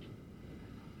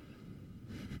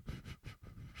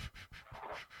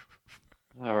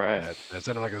 All right. That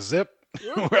sounded like a zip.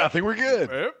 I think we're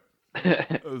good.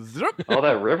 Zip. All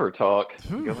that river talk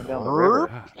going down the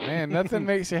river. Man, nothing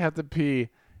makes you have to pee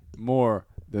more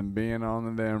than being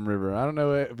on the damn river. I don't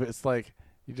know if it's like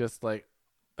you just like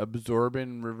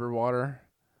absorbing river water,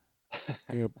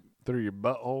 through your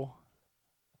butthole.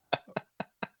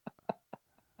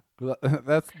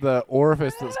 That's the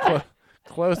orifice that's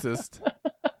closest.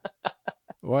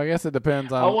 Well, I guess it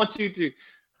depends on. I want you to,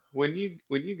 when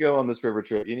you go on this river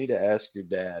trip, you need to ask your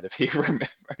dad if he remembers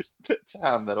the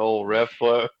time that old ref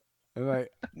flow.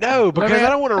 Like, No, because I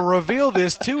don't want to reveal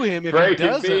this to him if he Breaking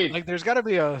doesn't. beans. Like, there's got to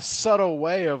be a subtle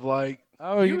way of like.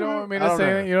 oh, you don't want me I to don't say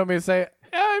know. it? You don't want me to say,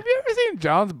 have you ever seen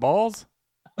John's balls?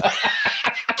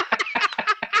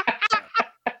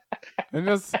 And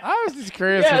I was just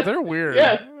curious because Yes, they're weird.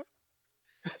 yes.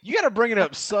 You got to bring it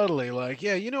up subtly, like,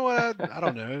 yeah, you know what? I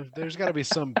don't know. There's got to be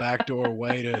some backdoor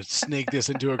way to sneak this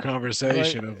into a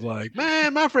conversation of like,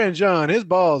 man, my friend John, his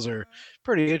balls are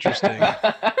pretty interesting.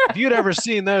 If you'd ever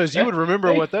seen those, you would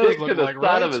remember what those Stick to look the like, side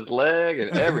right? of his leg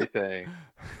and everything.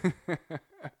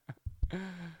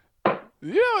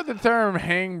 You know what the term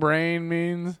hang brain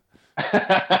means?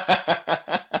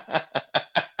 I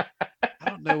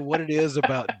don't know what it is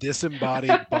about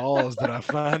disembodied balls that I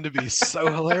find to be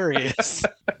so hilarious.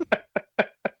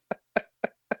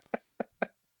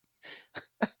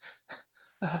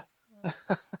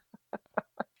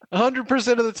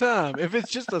 100% of the time. If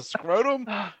it's just a scrotum,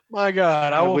 my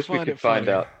God, I will wish we find could it find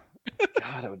funny. out.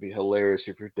 God, that would be hilarious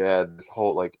if your dad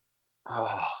whole like,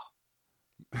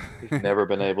 he's never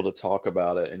been able to talk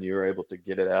about it, and you were able to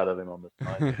get it out of him on this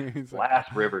He's like,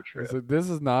 last river trip. so this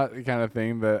is not the kind of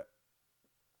thing that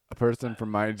a person from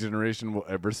my generation will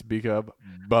ever speak of,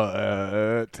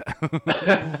 but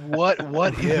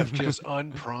What if just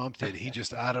unprompted, he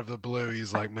just out of the blue,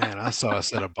 he's like, man, I saw a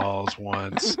set of balls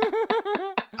once.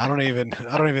 I don't even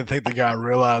think the guy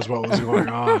realized what was going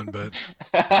on, but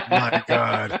my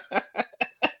God.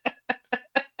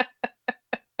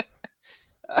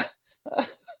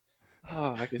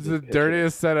 Oh, I can it's just the picture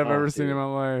dirtiest set I've Oh, ever seen in dude. my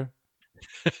life.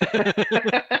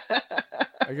 it.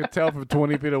 I could tell from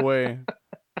 20 feet away.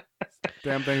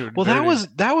 Damn thing. Well,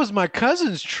 that was my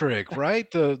cousin's trick,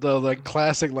 right? The like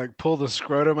classic, like pull the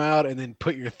scrotum out and then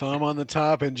put your thumb on the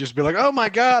top and just be like, oh my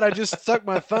God, I just stuck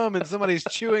my thumb in somebody's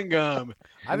chewing gum.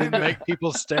 I And then think make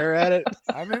people stare at it.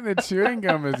 I think the chewing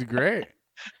gum is great.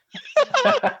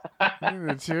 I think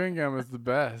the chewing gum is the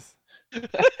best.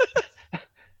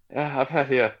 Yeah, I've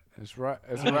had It's right.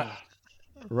 It's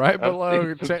right I've below.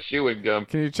 seen some Check. chewing gum.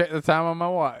 Can you check the time on my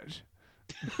watch?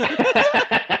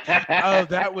 Oh,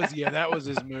 that was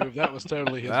his move. That was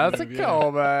totally his That's move. a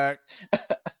callback.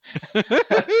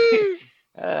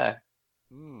 Ah,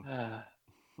 Mm. ah.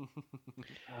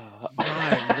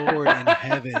 My Lord in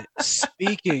heaven.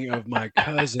 Speaking of my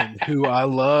cousin, who I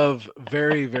love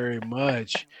very, very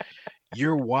much,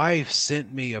 your wife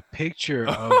sent me a picture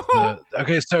of the.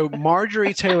 Okay, so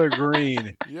Marjorie Taylor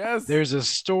Greene, Yes. there's a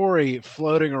story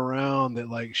floating around that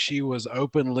like she was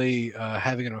openly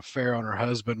having an affair on her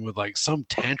husband with like some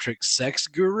tantric sex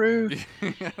guru.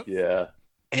 Yeah.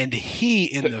 And he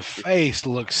in the face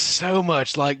looks so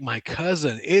much like my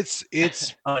cousin. It's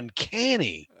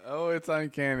uncanny. Oh, it's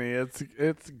uncanny.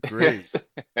 It's great.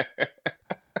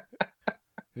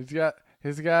 He's got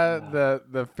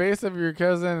the face of your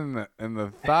cousin and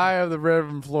the thigh of the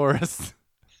Reverend Florist.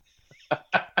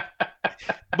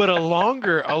 But a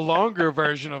longer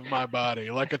version of my body,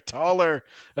 like a tall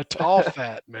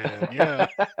fat man. Yeah.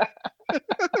 I'm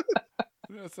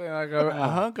just saying, like a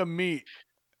hunk of meat.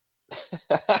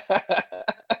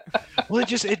 Well,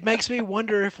 it makes me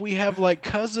wonder if we have like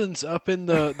cousins up in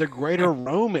the greater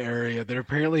Rome area that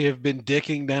apparently have been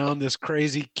dicking down this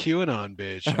crazy QAnon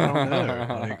bitch. I don't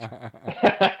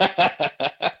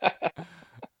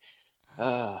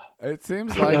know. It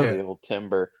seems like the it. old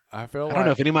timber. I feel I don't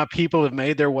know if any of my people have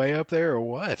made their way up there or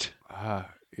what.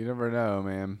 You never know,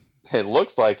 man. It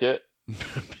looks like it.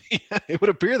 Yeah, it would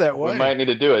appear that way. We might need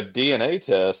to do a DNA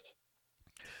test.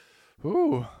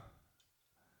 Ooh.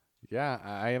 Yeah,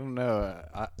 I don't know.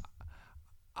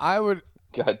 I would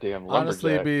Goddamn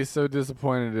honestly lumberjack. be so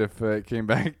disappointed if it came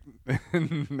back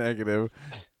negative.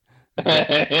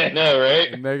 I know,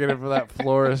 right? Negative for that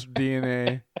florist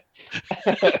DNA.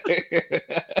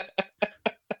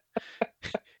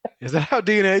 Is that how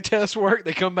DNA tests work?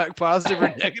 They come back positive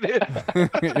or negative?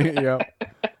 Yep.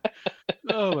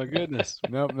 Oh my goodness.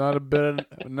 Nope, not a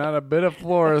bit of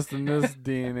florist in this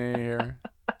DNA here.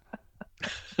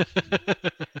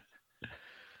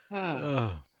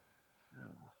 Oh.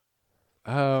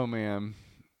 Oh man.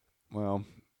 Well.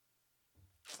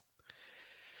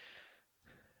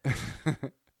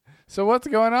 So what's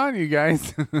going on, you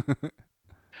guys?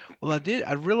 Well,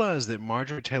 I realized that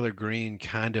Marjorie Taylor Greene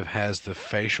kind of has the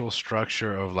facial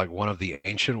structure of like one of the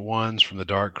ancient ones from the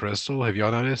Dark Crystal. Have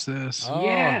y'all noticed this? Oh.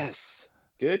 Yes.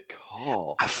 Good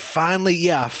call. I finally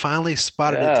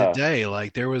spotted it Yeah. today.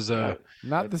 Like there was a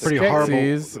Not the pretty horrible-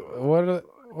 Skeksis.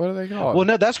 What are they called? well,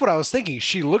 no, that's what I was thinking.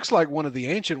 She looks like one of the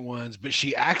ancient ones, but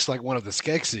she acts like one of the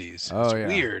Skeksis. Oh, It's yeah.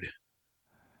 weird.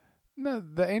 No,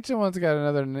 the ancient one's got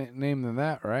another name than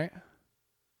that, right?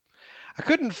 I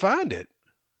couldn't find it.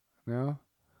 No.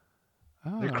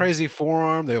 Oh. Their crazy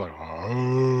forearm. They're like,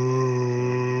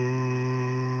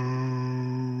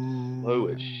 Slow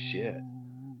as shit.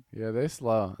 Yeah, they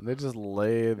slow. They just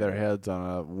lay their heads on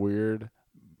a weird,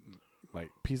 like,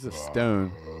 piece of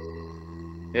stone.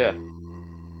 Yeah.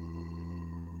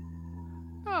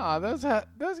 Oh, those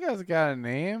guys got a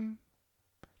name.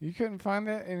 You couldn't find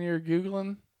it in your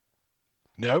Googling?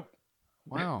 Nope.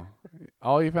 Wow.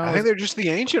 All you found I was think they're just the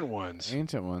ancient ones.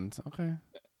 ancient ones. Okay.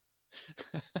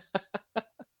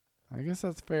 I guess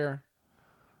that's fair.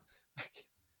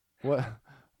 What?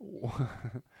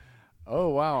 Oh,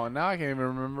 wow. Now I can't even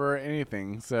remember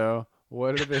anything. So,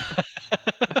 what are they?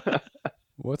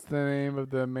 What's the name of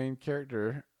the main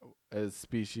character as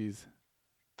species?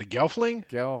 The Gelfling?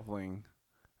 Gelfling.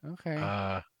 Okay.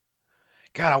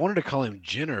 God, I wanted to call him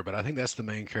Jenner, but I think that's the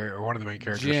main character, or one of the main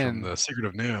characters Jin. from The Secret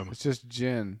of Nim. It's just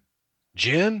Jin.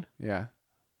 Jin? Yeah.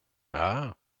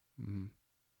 Ah. Mm-hmm.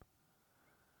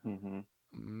 Mm-hmm.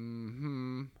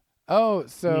 Mm-hmm. Oh,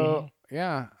 so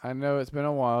yeah, I know it's been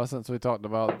a while since we talked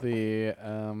about the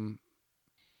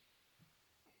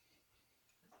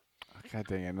God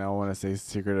dang it! Now I want to say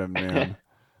Secret of Nim.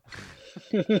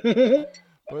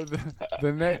 But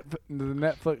the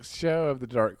Netflix show of the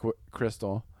Dark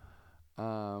Crystal.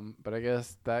 But I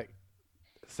guess that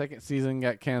second season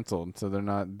got canceled, so they're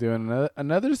not doing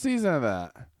another season of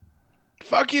that.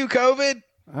 Fuck you, COVID.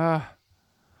 I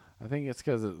think it's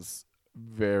because it's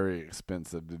very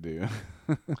expensive to do.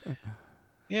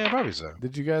 Yeah, probably so.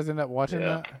 Did you guys end up watching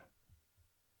Yeah.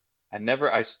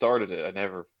 that? I started it. I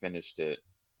never finished it.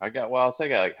 I think I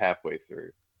got like halfway through.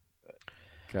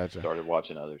 Gotcha. Started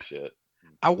watching other shit.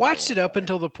 I watched it up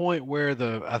until the point where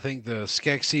I think the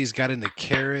Skeksis got in the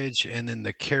carriage, and then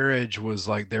the carriage was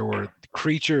like there were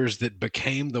creatures that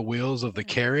became the wheels of the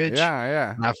carriage.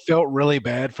 Yeah, And I felt really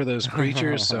bad for those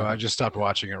creatures, so I just stopped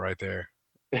watching it right there.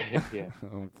 yeah. yeah.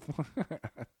 I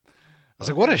was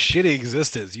like, what a shitty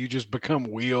existence. You just become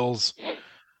wheels.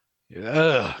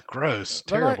 Ugh, gross.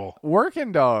 They're like Terrible.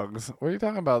 working dogs. What are you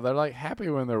talking about? They're like happy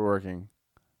when they're working.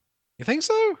 You think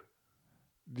so?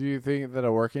 Do you think that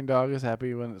a working dog is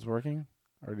happy when it's working?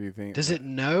 Or do you think Does it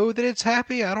know that it's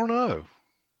happy? I don't know.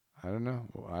 I don't know.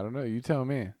 I don't know. You tell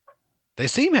me. They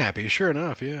seem happy, sure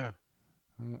enough, yeah.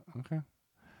 Okay.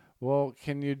 Well,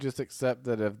 can you just accept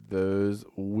that if those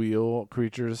wheel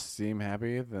creatures seem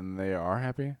happy, then they are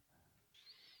happy?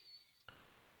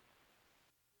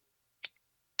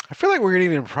 I feel like we're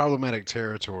getting in problematic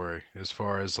territory as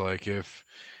far as like if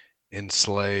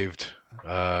enslaved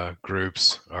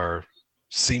groups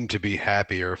seem to be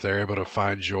happy, or if they're able to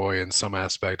find joy in some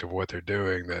aspect of what they're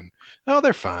doing, then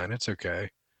they're fine. It's okay.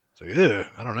 So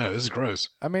I don't know. This is gross.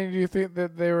 I mean, do you think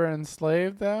that they were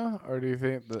enslaved though, or do you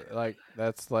think that like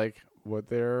that's like what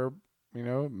they're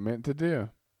meant to do?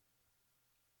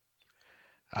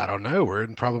 I don't know. We're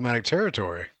in problematic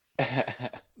territory.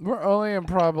 We're only in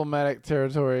problematic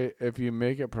territory if you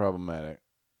make it problematic.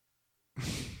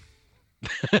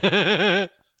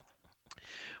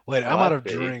 Wait, I'm I out of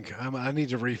see. drink. I need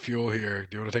to refuel here.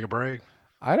 Do you want to take a break?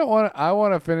 I don't want. I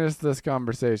want to finish this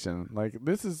conversation. Like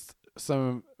this is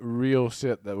some real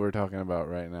shit that we're talking about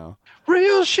right now.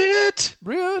 Real shit.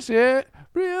 Real shit.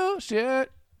 Real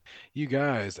shit. You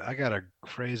guys, I got a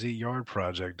crazy yard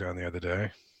project done the other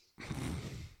day.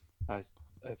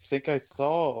 I think I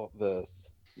saw this.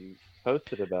 You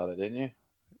posted about it, didn't you?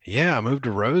 Yeah, I moved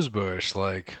to Rosebush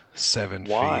like 7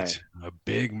 Why? feet. A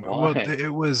big. Why? Well,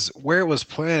 it was where it was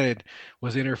planted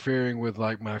was interfering with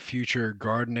like my future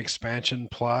garden expansion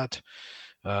plot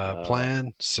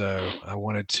plan. So I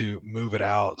wanted to move it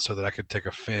out so that I could take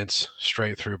a fence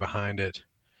straight through behind it.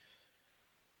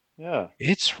 Yeah.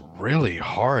 It's really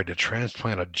hard to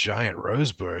transplant a giant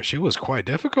rose bush. It was quite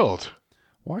difficult.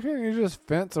 Why can't you just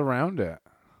fence around it?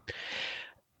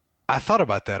 I thought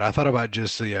about that. I thought about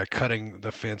just cutting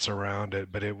the fence around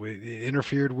it, but it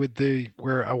interfered with the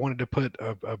where I wanted to put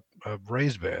a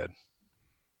raised bed.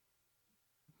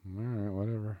 All right,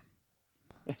 whatever.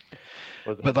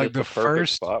 Was it But like just the the perfect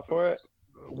first, spot for it?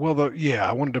 well, yeah,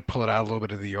 I wanted to pull it out a little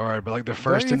bit of the yard, but like the Don't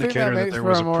first you think that indicator that makes there for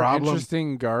was a a more problem.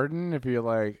 interesting garden if you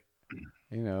like,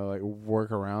 like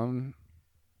work around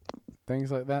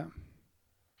things like that?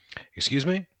 Excuse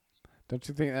me? Don't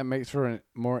you think that makes for a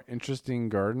more interesting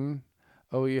garden?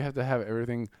 Oh, you have to have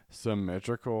everything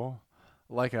symmetrical,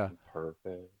 like a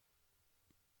Perfect.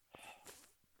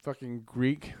 fucking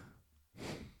Greek.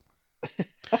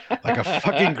 Like a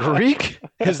fucking Greek?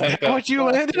 Is that Like a what you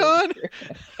landed on?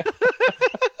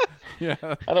 Yeah,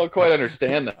 I don't quite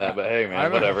understand that, but hey, I man,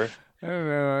 don't- whatever. I don't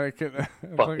know. I can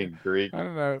Fucking Greek. I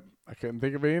don't know. I couldn't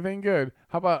think of anything good.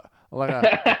 How about like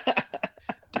a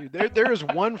Dude, there is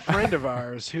one friend of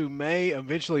ours who may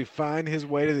eventually find his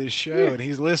way to this show, and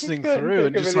he's listening Couldn't through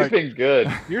and think of just like, anything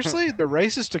good. seriously, the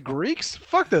racist to Greeks?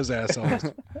 Fuck those assholes.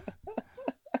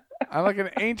 I like an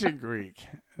ancient Greek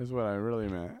is what I really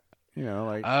meant.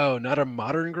 Like Oh, not a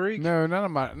modern Greek? no, none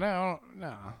of my no.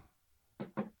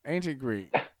 Ancient Greek.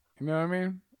 You know what I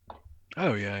mean?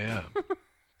 Oh, yeah.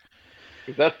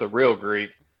 'Cause that's the real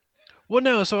Greek. Well,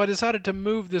 no, so I decided to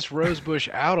move this rose bush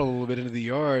out a little bit into the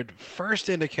yard. First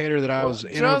indicator that I was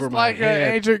in over Just my like an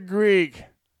head. ancient Greek.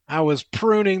 I was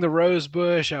pruning the rose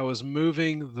bush. I was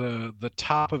moving the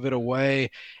top of it away,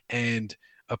 and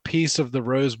a piece of the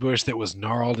rose bush that was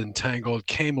gnarled and tangled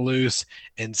came loose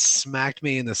and smacked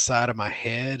me in the side of my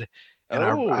head. And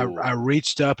Oh. I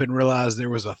reached up and realized there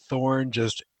was a thorn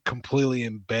just completely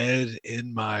embedded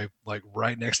in my, like,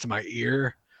 right next to my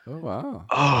ear. Oh wow.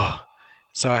 Oh,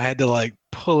 so I had to like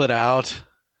pull it out.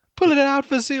 Pull it out,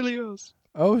 Vasilios.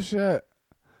 Oh shit.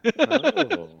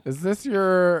 Oh. Is this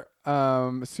your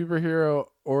superhero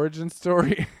origin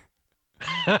story?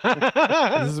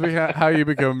 This is how you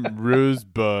become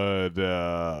Rosebud.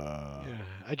 Yeah,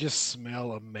 I just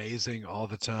smell amazing all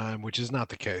the time, which is not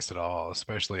the case at all,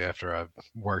 especially after I've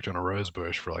worked on a rose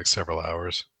bush for like several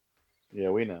hours. Yeah,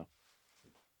 we know.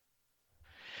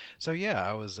 So yeah,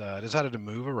 I was decided to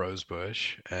move a rose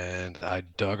bush, and I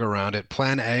dug around it.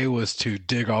 Plan A was to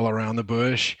dig all around the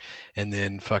bush, and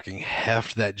then fucking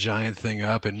heft that giant thing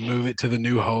up and move it to the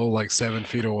new hole like 7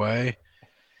 feet away.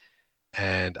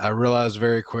 And I realized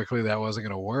very quickly that wasn't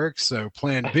going to work. So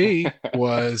plan B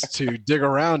was to dig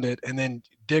around it and then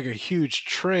dig a huge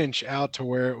trench out to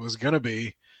where it was going to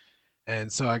be. And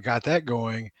so I got that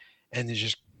going, and then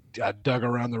I dug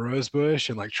around the rose bush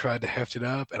and like tried to heft it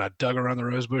up, and I dug around the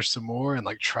rose bush some more and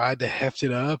like tried to heft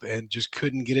it up and just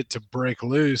couldn't get it to break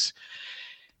loose.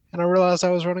 And I realized I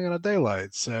was running out of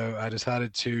daylight. So I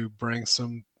decided to bring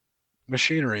some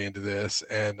machinery into this,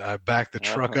 and I backed the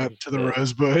truck up to the shit.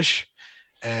 rose bush,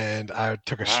 and I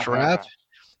took a strap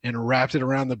and wrapped it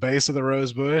around the base of the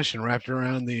rose bush and wrapped it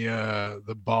around the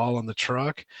ball on the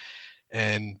truck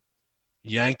and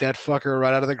yanked that fucker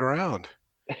right out of the ground.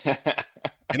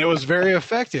 And it was very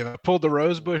effective. I pulled the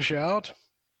rose bush out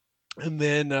and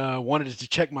then wanted to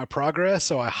check my progress.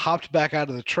 So I hopped back out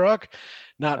of the truck,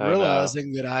 not Oh, no.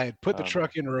 realizing that I had put the Oh,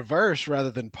 truck in reverse rather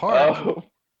than park. Oh.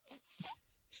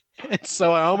 And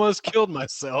so I almost killed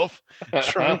myself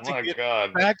trying Oh to my get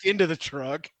God. back into the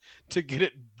truck to get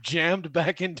it jammed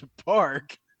back into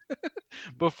park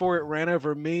before it ran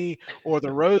over me or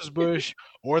the rose bush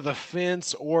or the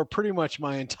fence or pretty much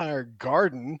my entire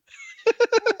garden.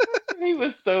 He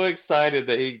was so excited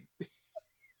that he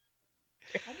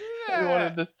Yeah.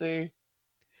 wanted to see.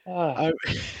 Ah.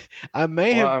 I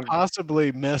may Well, have I'm-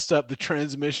 possibly messed up the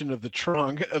transmission of the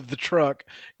trunk of the truck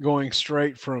going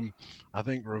straight from, I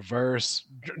think,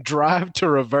 drive to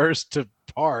reverse to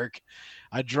park.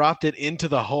 I dropped it into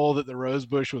the hole that the rose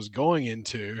bush was going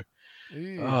into.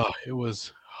 Ew. Oh, it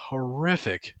was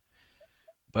horrific.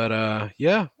 But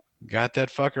yeah, got that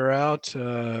fucker out.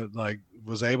 Like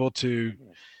was able to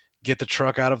get the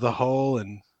truck out of the hole,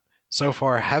 and so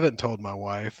far I haven't told my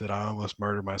wife that I almost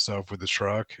murdered myself with the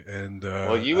truck. And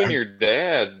Well, you and your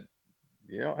dad,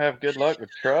 you don't have good luck with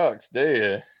trucks, do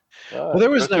you? Well, there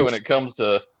was Especially no when it comes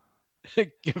to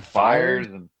get fires fired.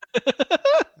 and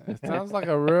It sounds like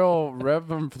a real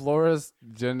Reverend Flores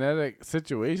genetic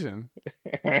situation.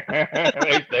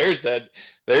 there's that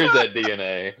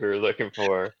DNA we were looking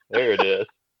for. There it is.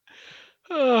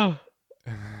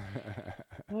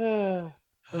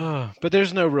 Oh, but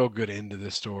there's no real good end to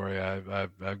this story.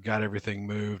 I've got everything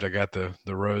moved. I got the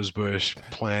rose bush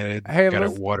planted. Hey, got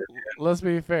let's- it watered. let's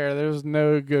be fair. There's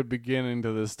no good beginning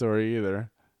to this story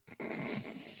either.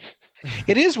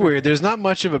 It is weird. There's not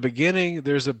much of a beginning.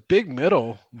 There's a big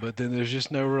middle, but then there's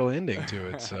just no real ending to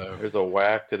it. So There's a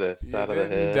whack to the You side of the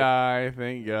didn't head. die,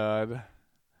 thank God.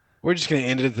 we're just going to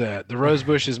end it at that. The rose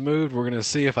bush is moved. We're going to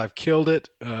see if I've killed it.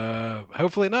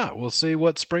 Hopefully not. We'll see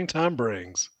what springtime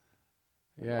brings.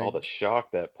 Yeah, All the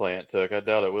shock that plant took. I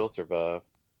doubt it will survive.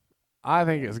 I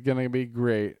think it's gonna be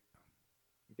great.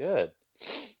 Good.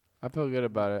 I feel good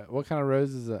about it. What kind of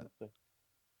rose is it?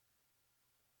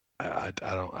 I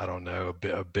don't know.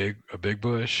 A big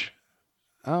bush.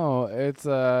 Oh, it's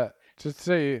just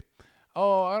say,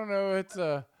 oh, I don't know. It's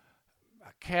a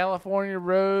California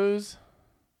rose.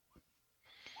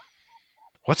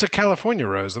 What's a California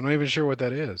rose? I'm not even sure what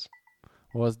that is.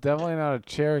 Well, it's definitely not a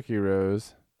Cherokee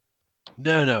rose.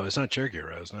 No, it's not Cherokee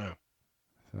rose. No.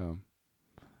 So,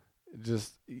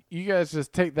 just you guys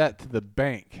just take that to the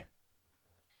bank.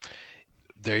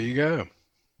 There you go.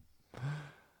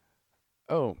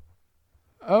 Oh,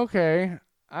 okay.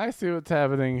 I see what's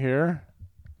happening here.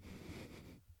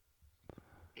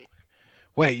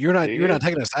 Wait, you're not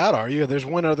taking us out, are you? There's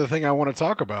one other thing I want to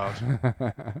talk about.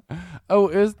 Oh,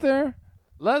 is there?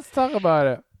 Let's talk about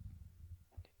it.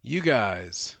 You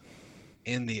guys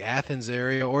in the Athens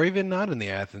area, or even not in the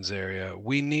Athens area,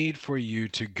 we need for you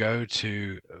to go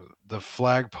to the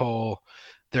flagpole.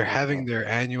 They're having their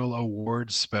annual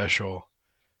awards special.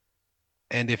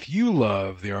 And if you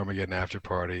love the Armageddon After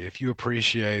Party, if you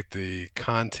appreciate the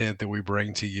content that we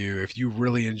bring to you, if you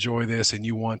really enjoy this and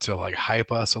you want to like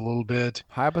hype us a little bit,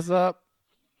 Hype us up.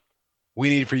 we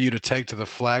need for you to take to the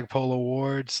Flagpole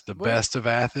Awards, the best of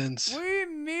Athens. We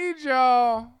need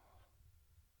y'all.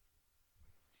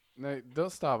 No,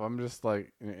 don't stop. I'm just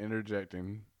like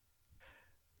interjecting.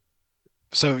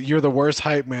 So you're the worst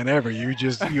hype man ever. You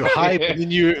hype and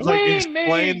then you like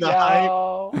explain the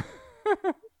hype.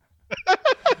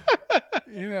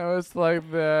 You know, it's like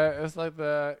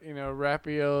the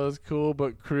Raphael is cool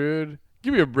but crude.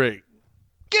 Give me a break.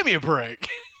 Give me a break.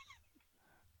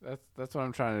 That's what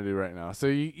I'm trying to do right now. So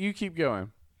you keep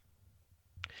going.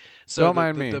 So Don't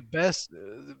mind me. The best.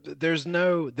 There is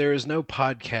no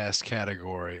podcast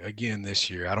category again this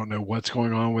year. I don't know what's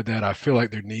going on with that. I feel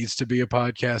like there needs to be a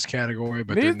podcast category,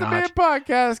 but Needs they're to not. be a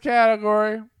podcast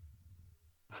category.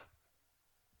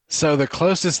 So the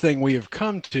closest thing we have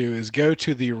come to is go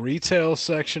to the retail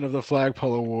section of the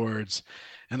Flagpole Awards,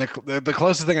 and the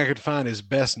closest thing I could find is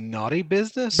Best Naughty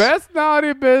Business. Best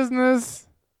naughty business.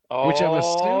 Which I'm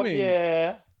assuming-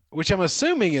 Yeah. which I'm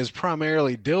assuming is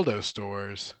primarily dildo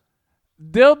stores.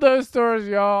 Dildo stores,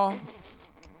 y'all.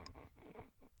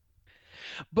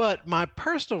 But my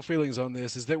personal feelings on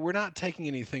this is that we're not taking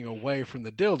anything away from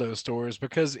the dildo stores,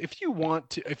 because if you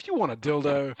want a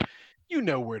dildo, you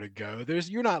know where to go.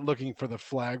 You're not looking for the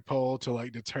flagpole to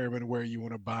like determine where you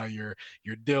want to buy your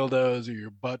dildos or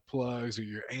your butt plugs or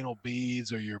your anal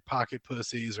beads or your pocket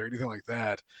pussies or anything like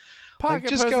that. Pocket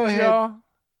just pussies, go ahead. y'all.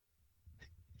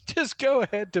 Just go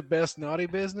ahead to Best Naughty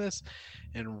Business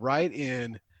and write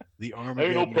in the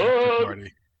Armageddon Anal After plug.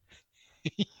 Party.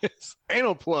 Yes,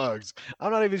 anal plugs.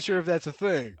 I'm not even sure if that's a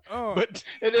thing, Oh, but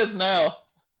It is now.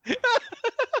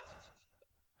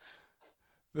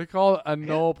 they call it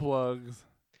anal plugs.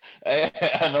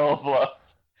 I know. Blah.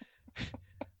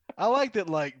 I like that.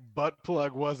 Like butt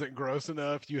plug wasn't gross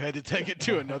enough. You had to take it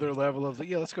to another level of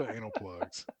yeah. Let's go anal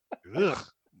plugs. Ugh.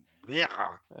 Yeah.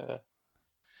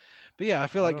 But yeah, I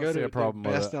feel I like don't go see to a problem the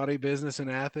with Best it. Naughty Business in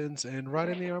Athens and write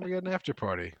in the Armageddon After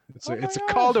Party. It's Oh a my it's a gosh.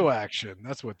 call to action.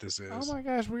 That's what this is. Oh my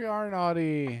gosh, we are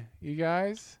naughty. You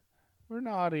guys, we're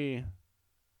naughty.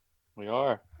 We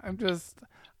are.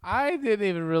 I didn't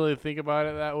even really think about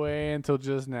it that way until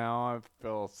just now. I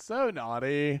feel so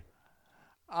naughty.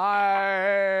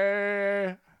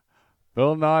 I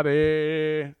feel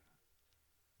naughty.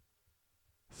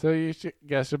 So you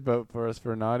guys should vote for us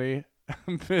for naughty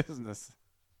business.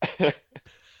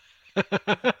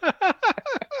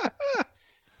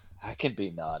 I can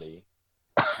be naughty.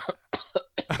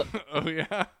 Oh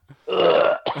yeah.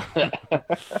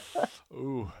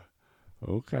 Ooh.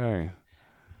 Okay.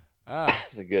 Ah.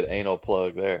 That's a good anal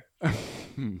plug there.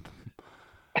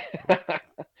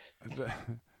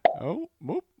 Oh,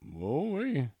 whoop,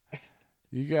 whoa,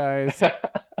 you guys.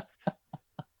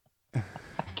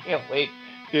 Can't wait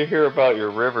to hear about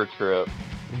your river trip.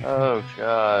 Oh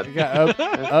God. We got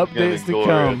updates to glorious.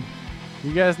 come.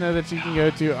 You guys know that you can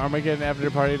go to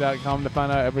ArmageddonAfterParty.com to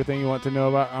find out everything you want to know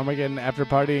about Armageddon After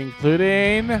Party,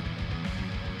 including bios,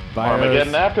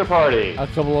 Armageddon After Party. a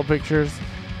couple of pictures.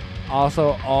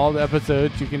 Also, all the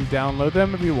episodes, you can download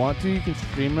them if you want to. You can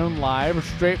stream them live or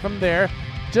straight from there.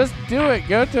 Just do it.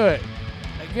 Go to it.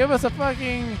 give us a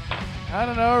fucking, I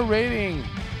don't know, a rating.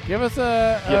 Give us Give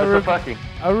us a fucking.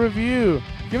 a review.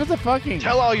 Give us a fucking.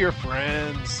 Tell all your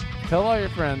friends. Tell all your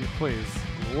friends, please.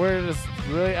 We're just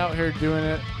really out here doing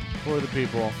it for the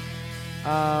people.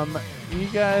 You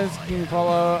guys can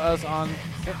follow us on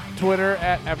Twitter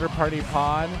at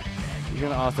AfterPartyPod. You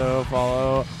can also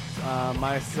follow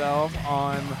myself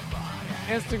on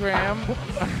Instagram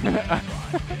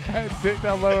at Dick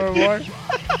Down Lower More.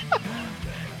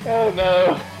 Oh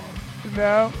no.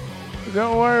 No,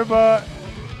 don't worry about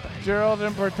Gerald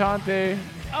Importante.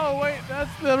 Oh wait, that's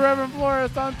the Reverend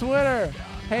Flores on Twitter.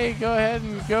 Hey, go ahead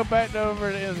and go back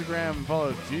over to Instagram and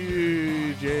follow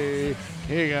GJ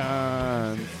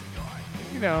Higgins.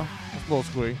 You know, it's a little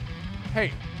squeak.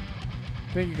 Hey,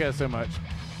 thank you guys so much.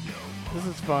 This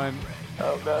is fun.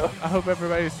 Oh no. I hope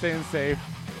everybody's staying safe.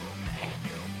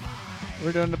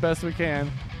 We're doing the best we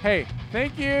can. Hey,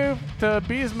 thank you to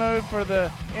Beast Mode for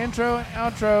the intro and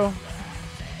outro.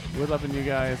 We're loving you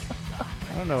guys.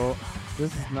 I don't know.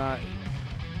 This is not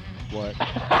what.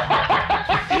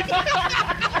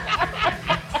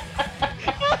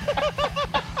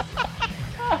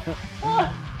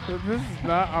 This is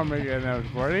not Armageddon House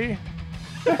Party.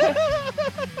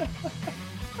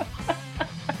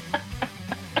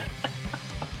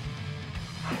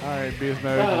 Alright, Beast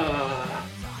Mode.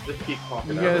 Just keep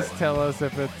talking. You guys tell us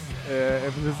if it's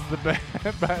if this is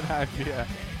the bad idea.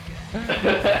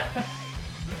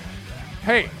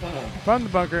 Hey, from the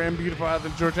bunker in beautiful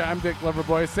Athens, Georgia, I'm Dick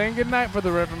Loverboy saying goodnight for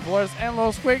the Reverend Flores and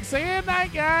Lil Squeak. Say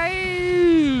goodnight,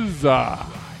 guys!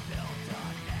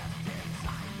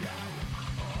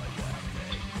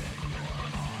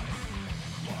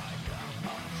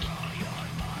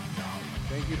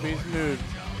 Thank you, Beast Nude.